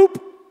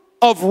group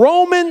of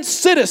Roman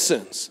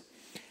citizens,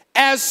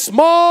 as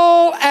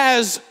small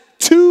as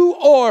 2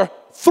 or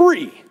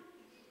 3,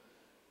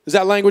 does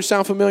that language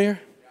sound familiar?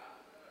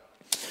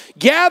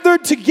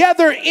 Gathered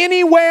together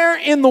anywhere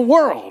in the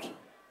world,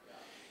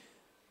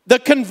 the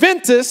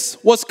conventus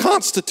was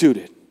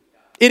constituted.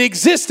 It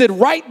existed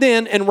right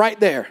then and right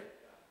there.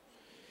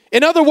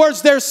 In other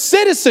words, their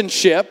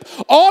citizenship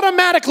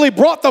automatically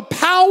brought the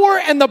power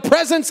and the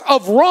presence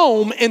of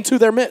Rome into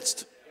their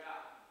midst.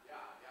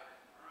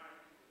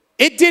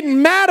 It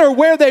didn't matter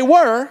where they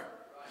were.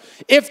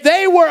 If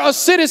they were a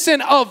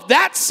citizen of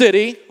that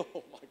city,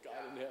 oh my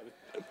God in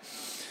heaven,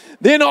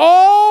 then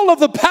all of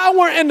the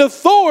power and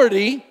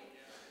authority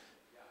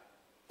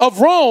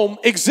of Rome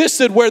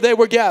existed where they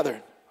were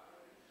gathered.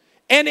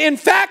 And in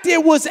fact,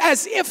 it was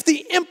as if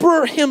the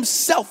emperor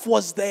himself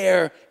was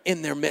there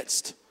in their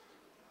midst.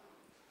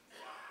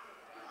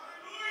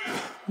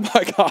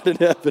 My God in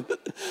heaven.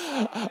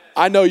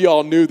 I know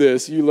y'all knew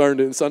this. You learned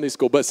it in Sunday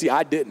school. But see,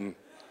 I didn't.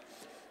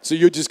 So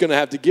you're just going to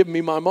have to give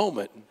me my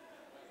moment.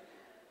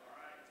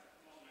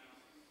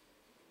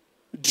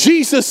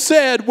 Jesus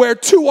said, where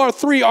 2 or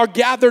 3 are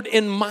gathered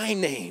in my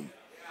name.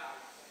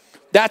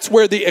 That's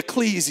where the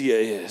ecclesia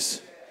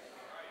is.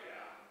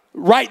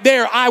 Right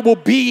there, I will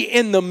be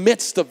in the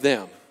midst of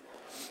them.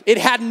 It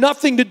had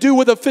nothing to do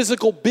with a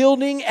physical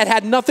building. It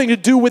had nothing to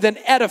do with an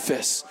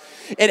edifice.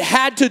 It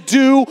had to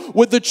do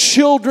with the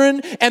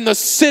children and the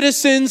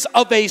citizens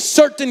of a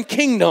certain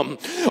kingdom.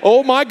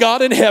 Oh my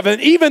God in heaven,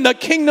 even the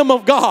kingdom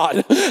of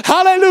God,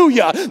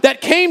 hallelujah,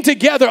 that came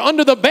together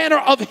under the banner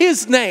of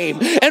his name.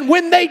 And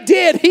when they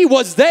did, he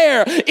was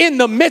there in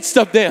the midst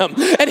of them.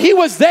 And he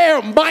was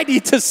there mighty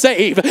to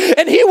save.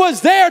 And he was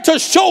there to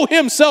show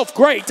himself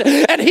great.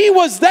 And he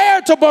was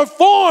there to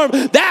perform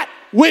that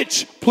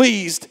which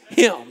pleased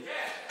him.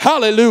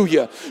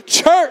 Hallelujah.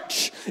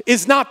 Church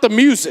is not the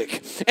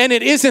music, and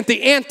it isn't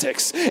the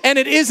antics, and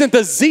it isn't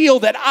the zeal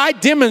that I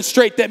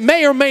demonstrate that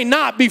may or may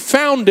not be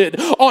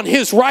founded on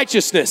his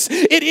righteousness.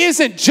 It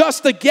isn't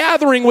just the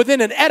gathering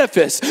within an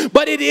edifice,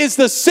 but it is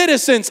the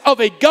citizens of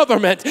a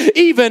government,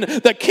 even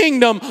the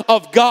kingdom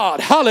of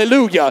God.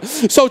 Hallelujah.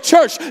 So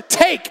church,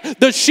 take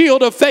the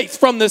shield of faith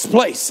from this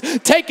place.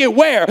 Take it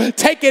where?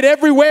 Take it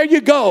everywhere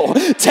you go.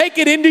 Take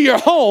it into your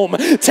home.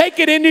 Take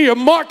it into your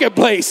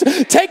marketplace.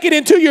 Take it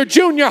into your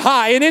junior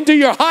high and into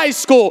your high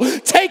school.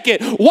 Take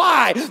it.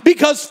 Why?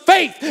 Because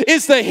faith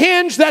is the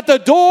hinge that the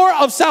door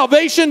of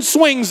salvation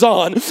swings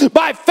on.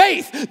 By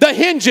faith, the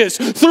hinges.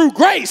 Through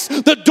grace,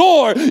 the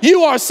door,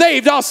 you are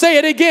saved. I'll say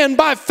it again.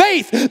 By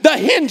faith, the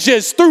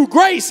hinges. Through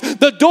grace,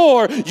 the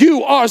door,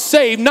 you are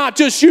saved. Not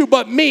just you,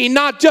 but me.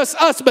 Not just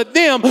us, but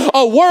them.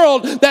 A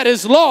world that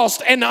is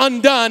lost and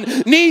undone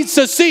needs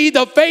to see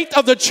the faith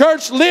of the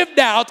church lived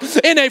out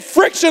in a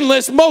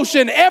frictionless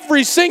motion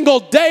every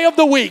single day of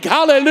the week.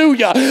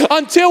 Hallelujah.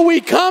 Until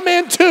we come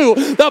into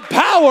the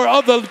power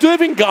of the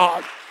living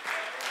God.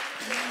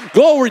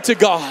 Glory to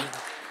God.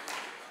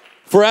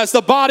 For as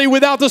the body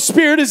without the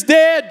spirit is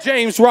dead,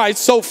 James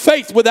writes, so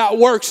faith without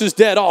works is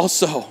dead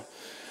also.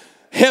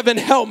 Heaven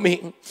help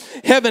me.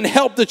 Heaven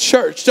help the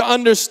church to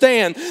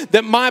understand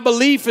that my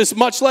belief is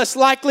much less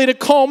likely to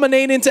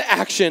culminate into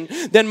action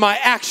than my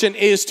action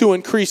is to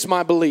increase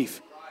my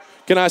belief.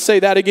 Can I say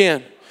that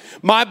again?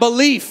 My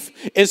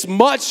belief is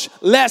much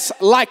less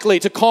likely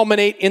to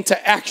culminate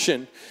into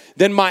action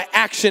than my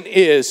action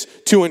is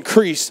to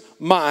increase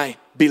my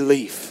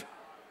belief.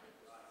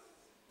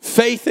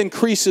 Faith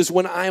increases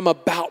when I am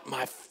about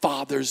my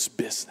Father's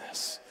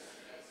business.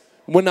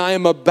 When I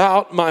am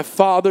about my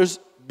Father's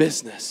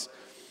business.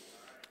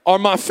 Are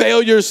my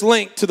failures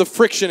linked to the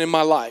friction in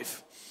my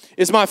life?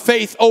 Is my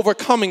faith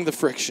overcoming the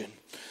friction?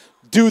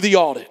 Do the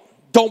audit.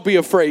 Don't be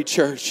afraid,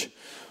 church.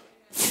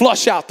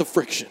 Flush out the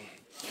friction.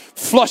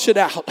 Flush it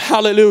out.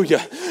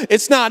 Hallelujah.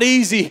 It's not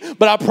easy,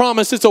 but I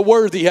promise it's a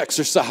worthy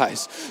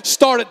exercise.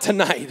 Start it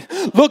tonight.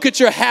 Look at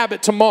your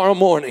habit tomorrow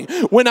morning.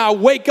 When I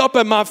wake up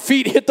and my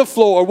feet hit the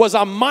floor, was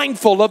I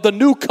mindful of the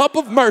new cup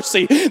of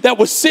mercy that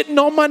was sitting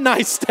on my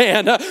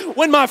nightstand?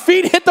 When my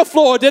feet hit the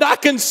floor, did I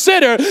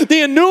consider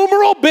the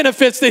innumerable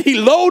benefits that he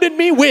loaded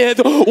me with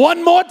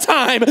one more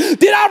time?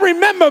 Did I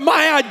remember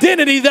my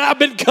identity, that I've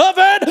been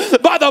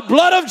covered by the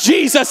blood of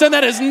Jesus and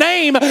that his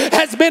name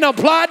has been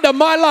applied to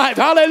my life?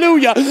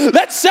 Hallelujah.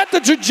 Let's set the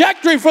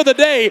trajectory for the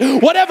day.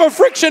 Whatever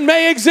friction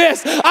may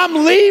exist,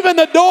 I'm leaving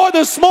the door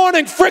this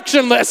morning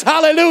frictionless.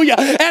 Hallelujah.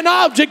 An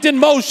object in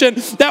motion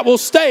that will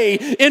stay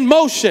in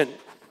motion.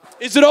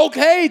 Is it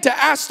okay to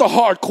ask the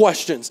hard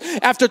questions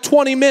after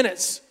 20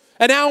 minutes,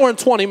 an hour and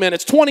 20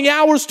 minutes, 20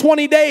 hours,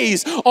 20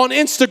 days on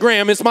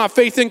Instagram? Is my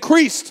faith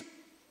increased?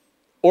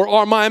 Or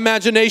are my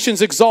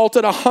imaginations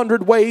exalted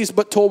 100 ways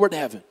but toward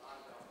heaven?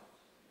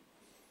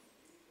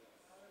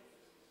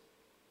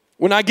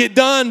 When I get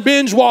done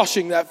binge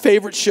watching that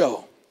favorite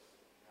show,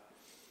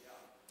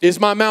 is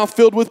my mouth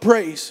filled with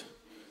praise?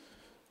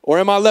 Or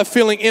am I left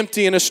feeling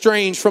empty and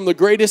estranged from the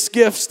greatest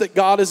gifts that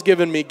God has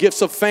given me,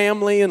 gifts of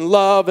family and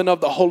love and of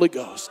the Holy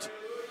Ghost?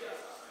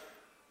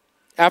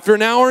 After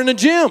an hour in the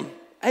gym,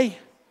 hey,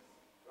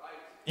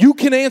 you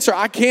can answer.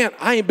 I can't.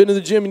 I ain't been to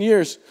the gym in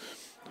years.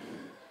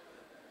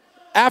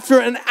 After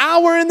an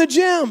hour in the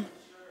gym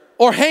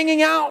or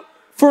hanging out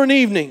for an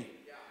evening,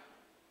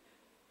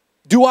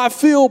 do I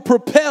feel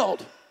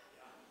propelled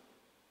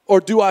or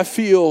do I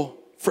feel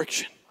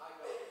friction?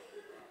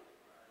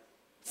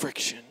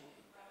 Friction.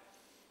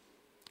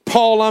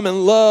 Paul, I'm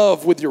in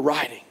love with your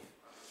writing.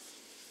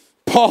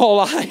 Paul,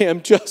 I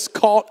am just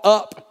caught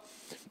up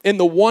in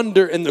the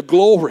wonder and the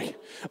glory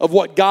of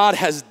what God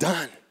has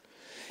done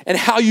and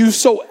how you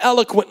so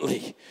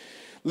eloquently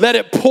let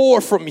it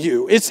pour from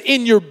you. It's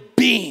in your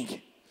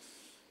being.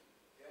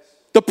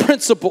 The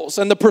principles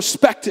and the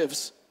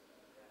perspectives.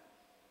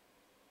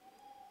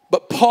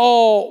 But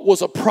Paul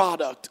was a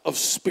product of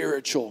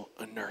spiritual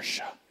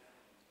inertia.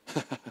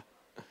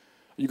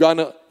 You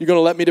gonna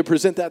let me to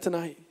present that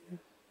tonight?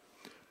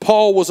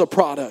 Paul was a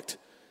product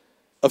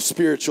of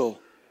spiritual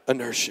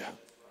inertia.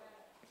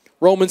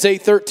 Romans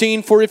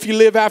 8:13, for if ye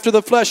live after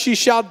the flesh, ye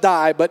shall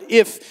die. But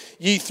if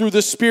ye through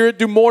the Spirit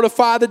do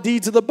mortify the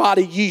deeds of the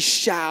body, ye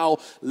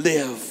shall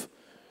live.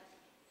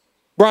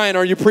 Brian,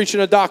 are you preaching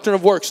a doctrine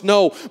of works?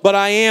 No, but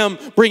I am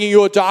bringing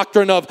you a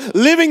doctrine of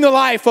living the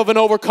life of an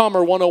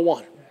overcomer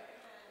 101.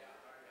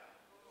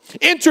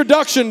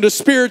 Introduction to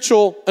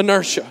spiritual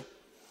inertia.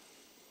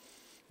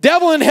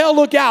 Devil and hell,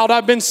 look out.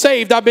 I've been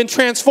saved. I've been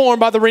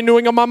transformed by the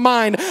renewing of my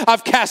mind.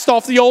 I've cast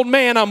off the old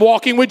man. I'm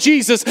walking with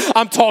Jesus.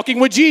 I'm talking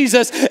with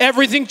Jesus.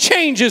 Everything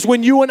changes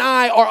when you and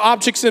I are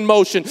objects in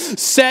motion,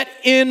 set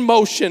in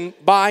motion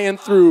by and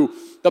through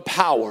the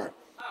power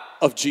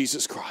of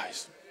Jesus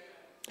Christ.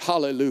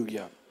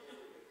 Hallelujah.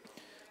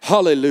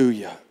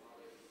 Hallelujah.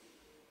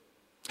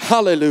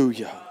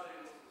 Hallelujah.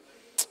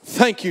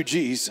 Thank you,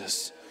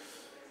 Jesus.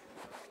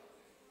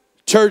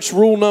 Church,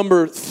 rule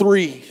number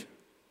 3.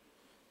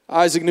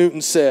 Isaac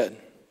Newton said,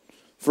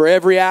 for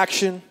every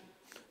action,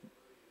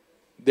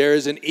 there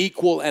is an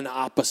equal and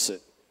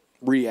opposite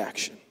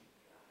reaction.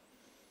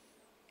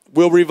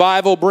 Will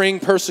revival bring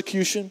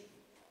persecution?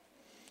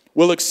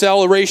 Will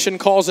acceleration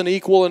cause an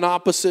equal and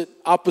opposite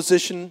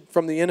opposition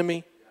from the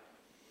enemy?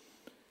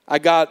 I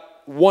got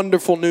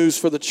wonderful news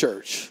for the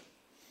church.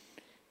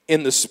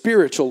 In the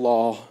spiritual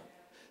law,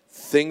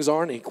 things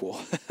aren't equal.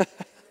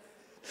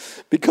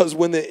 Because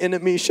when the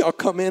enemy shall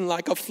come in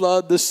like a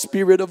flood, the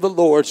Spirit of the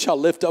Lord shall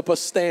lift up a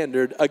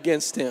standard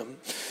against him.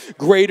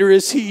 Greater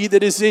is he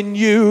that is in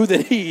you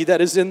than he that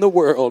is in the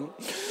world.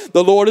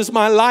 The Lord is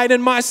my light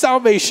and my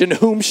salvation.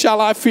 Whom shall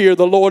I fear?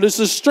 The Lord is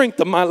the strength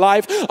of my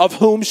life. Of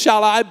whom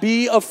shall I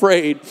be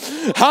afraid?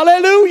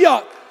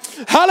 Hallelujah.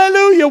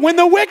 Hallelujah. When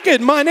the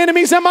wicked, mine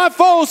enemies and my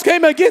foes,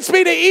 came against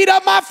me to eat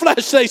up my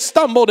flesh, they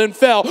stumbled and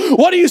fell.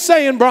 What are you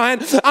saying,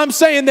 Brian? I'm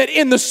saying that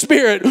in the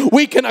Spirit,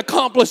 we can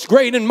accomplish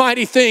great and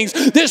mighty things.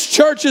 This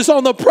church is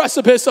on the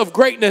precipice of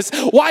greatness.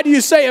 Why do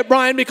you say it,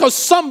 Brian? Because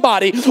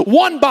somebody,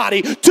 one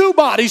body, two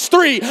bodies,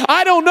 three,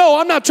 I don't know.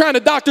 I'm not trying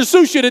to Dr.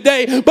 Seuss you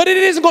today, but it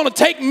isn't going to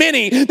take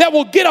many that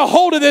will get a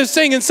hold of this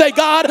thing and say,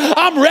 God,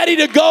 I'm ready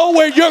to go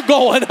where you're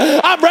going.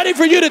 I'm ready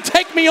for you to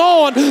take me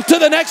on to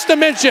the next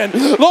dimension.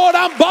 Lord,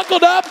 I'm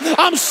buckled up.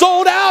 I'm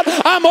sold out.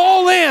 I'm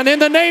all in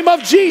the name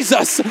of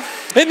Jesus.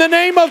 In the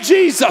name of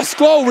Jesus.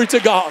 Glory to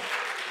God.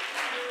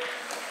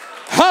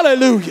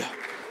 Hallelujah.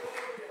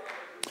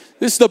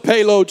 This is the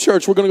Payload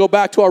Church. We're going to go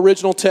back to our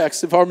original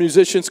text if our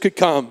musicians could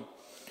come.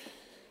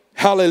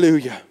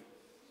 Hallelujah.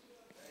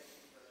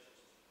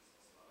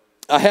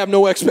 I have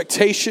no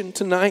expectation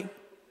tonight.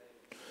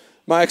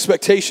 My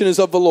expectation is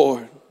of the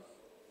Lord.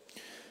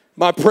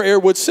 My prayer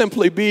would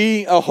simply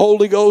be a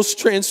Holy Ghost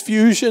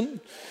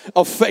transfusion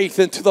of faith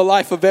into the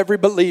life of every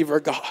believer,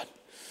 God.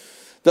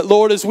 That,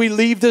 Lord, as we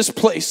leave this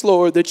place,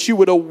 Lord, that you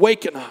would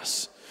awaken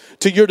us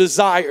to your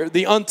desire,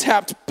 the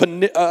untapped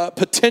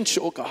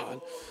potential,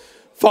 God.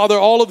 Father,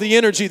 all of the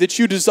energy that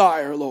you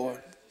desire,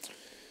 Lord.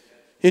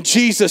 In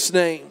Jesus'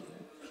 name.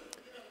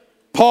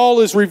 Paul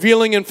is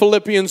revealing in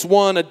Philippians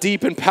 1 a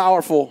deep and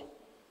powerful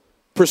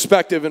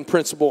perspective and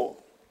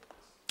principle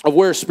of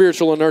where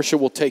spiritual inertia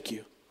will take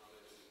you.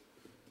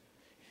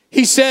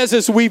 He says,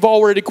 as we've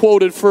already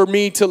quoted, for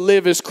me to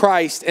live is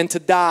Christ and to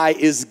die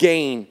is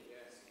gain.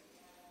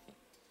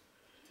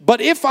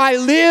 But if I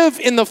live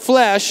in the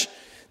flesh,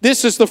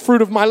 this is the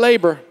fruit of my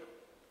labor.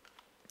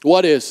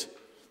 What is?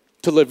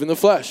 To live in the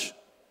flesh.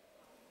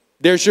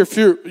 There's your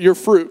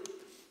fruit.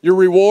 Your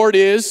reward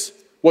is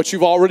what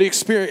you've already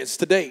experienced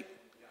to date.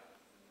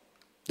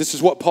 This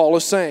is what Paul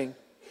is saying.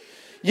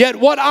 Yet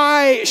what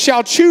I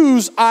shall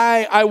choose,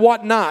 I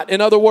want not. In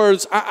other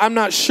words, I'm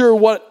not sure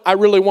what I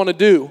really want to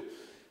do.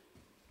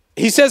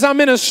 He says I'm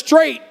in a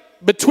strait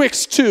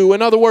betwixt two.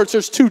 In other words,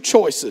 there's two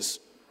choices.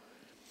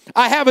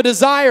 I have a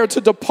desire to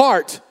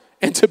depart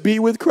and to be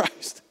with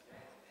Christ.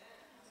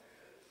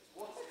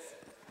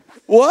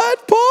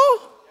 What,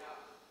 Paul?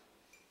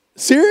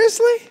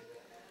 Seriously?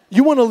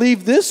 You want to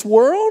leave this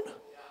world?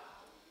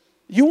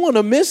 You want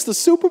to miss the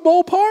Super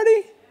Bowl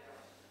party?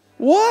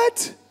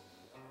 What?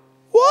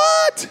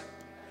 What?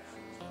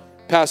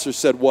 Pastor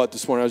said what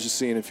this morning? I was just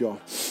seeing if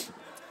y'all.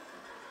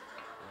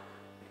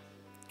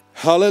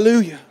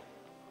 Hallelujah.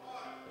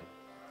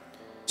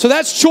 So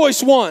that's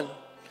choice one.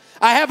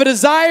 I have a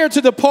desire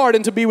to depart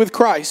and to be with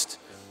Christ,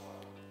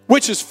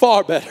 which is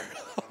far better.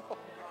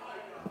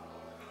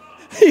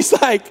 He's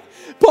like,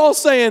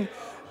 Paul's saying,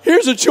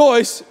 here's a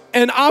choice,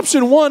 and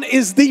option one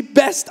is the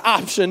best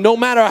option, no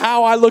matter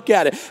how I look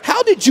at it.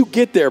 How did you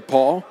get there,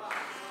 Paul?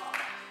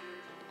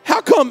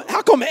 How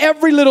come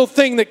every little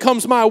thing that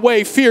comes my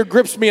way, fear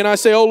grips me, and I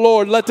say, oh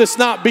Lord, let this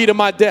not be to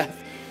my death?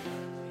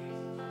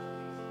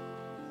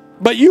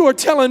 But you are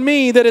telling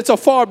me that it's a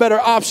far better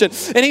option.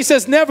 And he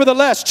says,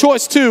 nevertheless,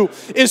 choice two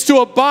is to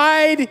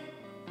abide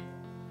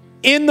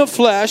in the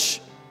flesh,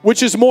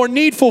 which is more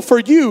needful for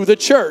you, the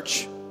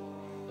church.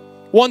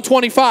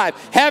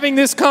 125, having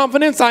this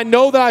confidence, I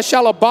know that I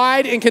shall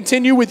abide and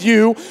continue with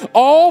you,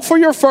 all for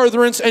your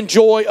furtherance and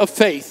joy of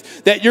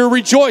faith, that your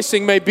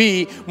rejoicing may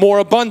be more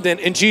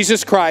abundant in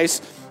Jesus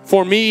Christ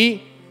for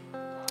me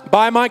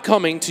by my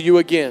coming to you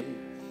again.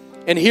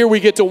 And here we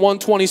get to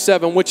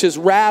 127, which has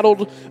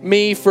rattled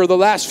me for the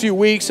last few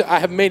weeks. I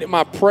have made it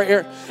my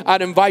prayer.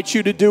 I'd invite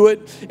you to do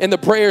it. And the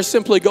prayer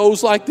simply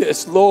goes like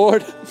this: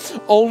 Lord,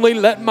 only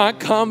let my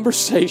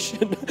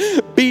conversation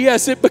be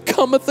as it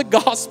becometh the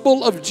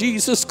gospel of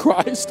Jesus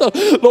Christ.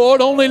 Lord,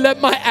 only let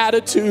my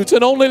attitudes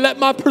and only let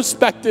my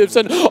perspectives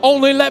and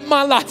only let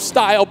my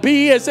lifestyle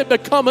be as it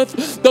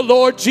becometh the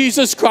Lord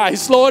Jesus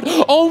Christ. Lord,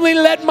 only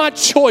let my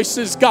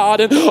choices, God,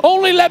 and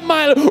only let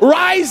my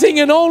rising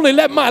and only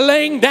let my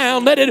laying down,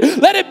 let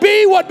it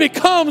be what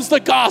becomes the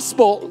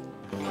gospel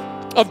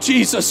of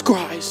Jesus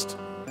Christ.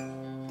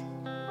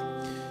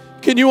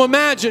 Can you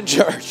imagine,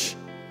 church?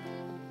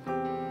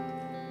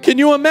 Can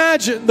you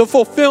imagine the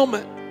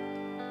fulfillment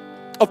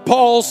of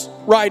Paul's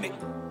writing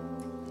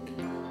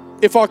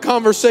if our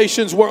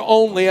conversations were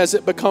only as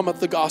it becometh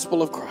the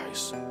gospel of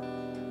Christ?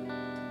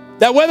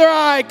 That whether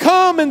I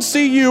come and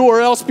see you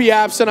or else be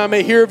absent, I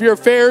may hear of your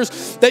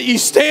affairs, that ye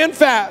stand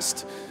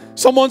fast.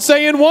 Someone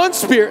say, in one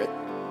spirit,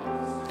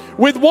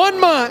 with one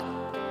mind,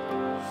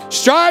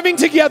 striving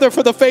together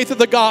for the faith of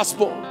the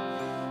gospel.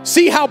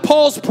 See how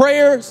Paul's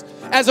prayers,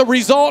 as a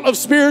result of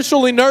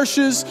spiritual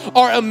inertia,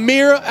 are a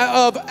mirror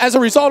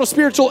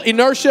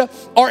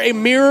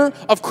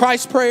of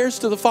Christ's prayers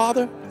to the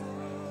Father.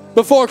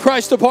 Before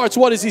Christ departs,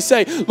 what does he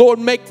say? Lord,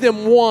 make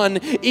them one,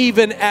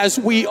 even as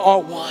we are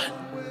one.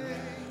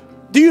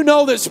 Do you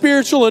know that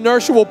spiritual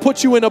inertia will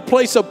put you in a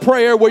place of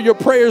prayer where your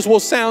prayers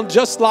will sound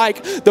just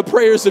like the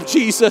prayers of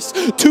Jesus,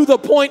 to the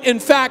point, in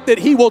fact, that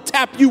he will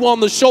tap you on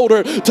the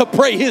shoulder to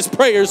pray his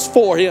prayers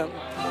for him?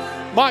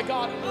 My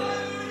God.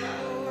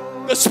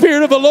 The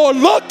Spirit of the Lord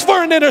looked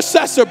for an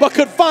intercessor but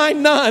could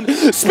find none.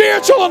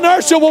 Spiritual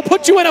inertia will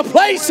put you in a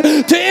place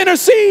to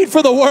intercede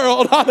for the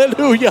world.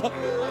 Hallelujah.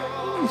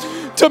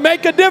 To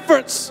make a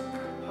difference.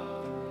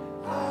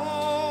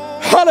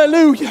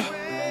 Hallelujah.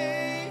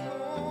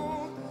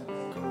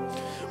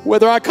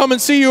 Whether I come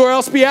and see you or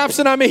else be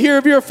absent, I may hear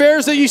of your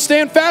affairs, that ye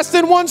stand fast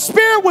in one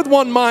spirit with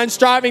one mind,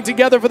 striving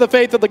together for the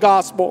faith of the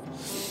gospel,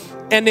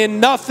 and in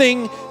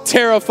nothing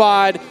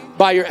terrified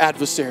by your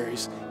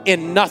adversaries.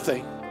 In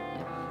nothing.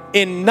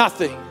 In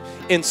nothing.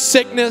 In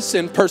sickness,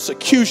 in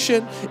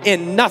persecution,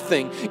 in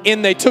nothing.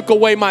 In they took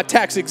away my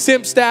tax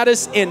exempt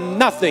status, in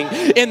nothing.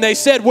 And they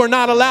said we're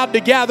not allowed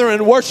to gather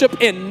and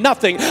worship, in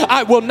nothing.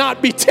 I will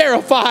not be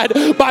terrified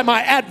by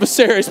my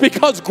adversaries,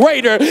 because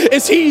greater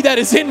is he that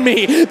is in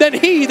me than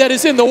he that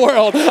is in the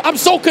world. I'm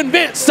so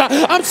convinced,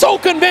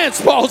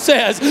 Paul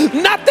says,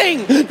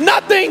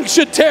 nothing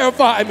should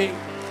terrify me.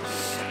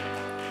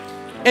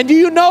 And do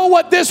you know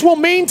what this will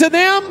mean to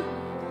them?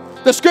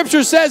 The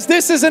scripture says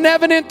this is an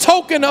evident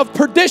token of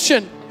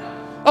perdition,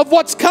 of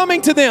what's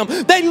coming to them.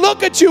 They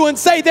look at you and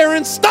say they're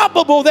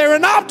unstoppable, they're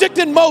an object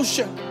in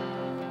motion.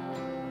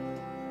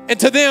 And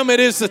to them it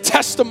is the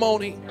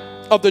testimony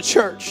of the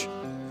church.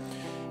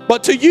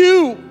 But to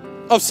you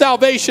of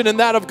salvation and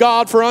that of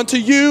God, for unto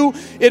you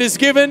it is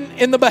given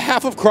in the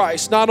behalf of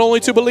Christ, not only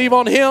to believe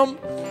on him,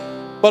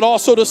 but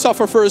also to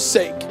suffer for his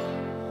sake,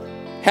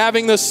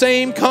 having the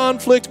same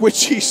conflict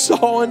which he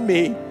saw in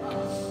me.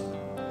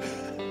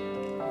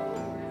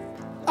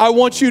 I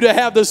want you to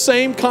have the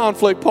same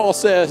conflict, Paul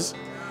says,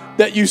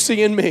 that you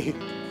see in me.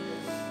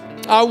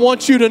 I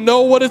want you to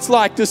know what it's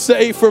like to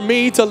say, for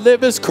me to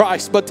live is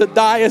Christ, but to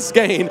die is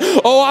gain.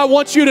 Oh, I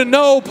want you to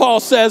know, Paul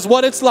says,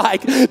 what it's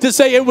like to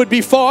say it would be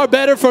far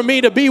better for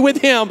me to be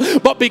with him,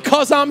 but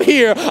because I'm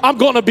here, I'm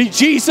going to be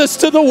Jesus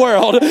to the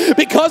world.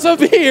 Because of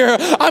here,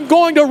 I'm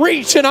going to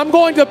reach and I'm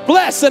going to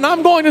bless and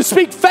I'm going to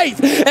speak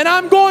faith and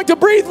I'm going to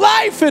breathe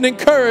life and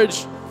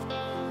encourage.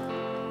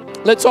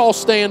 Let's all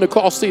stand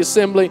across the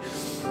assembly.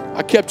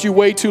 I kept you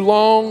way too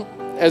long,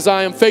 as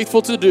I am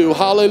faithful to do.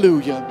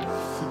 Hallelujah.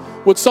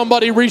 Would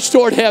somebody reach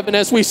toward heaven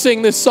as we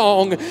sing this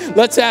song?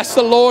 Let's ask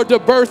the Lord to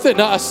birth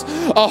in us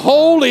a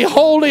holy,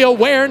 holy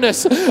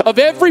awareness of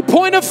every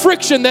point of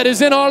friction that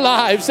is in our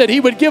lives, that he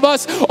would give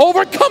us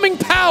overcoming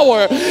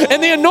power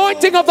and the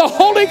anointing of the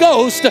Holy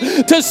Ghost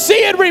to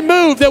see it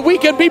removed, that we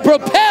can be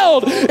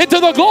propelled into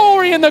the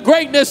glory and the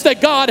greatness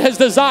that God has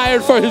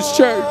desired for his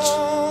church.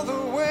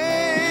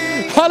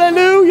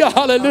 Hallelujah,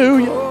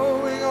 hallelujah.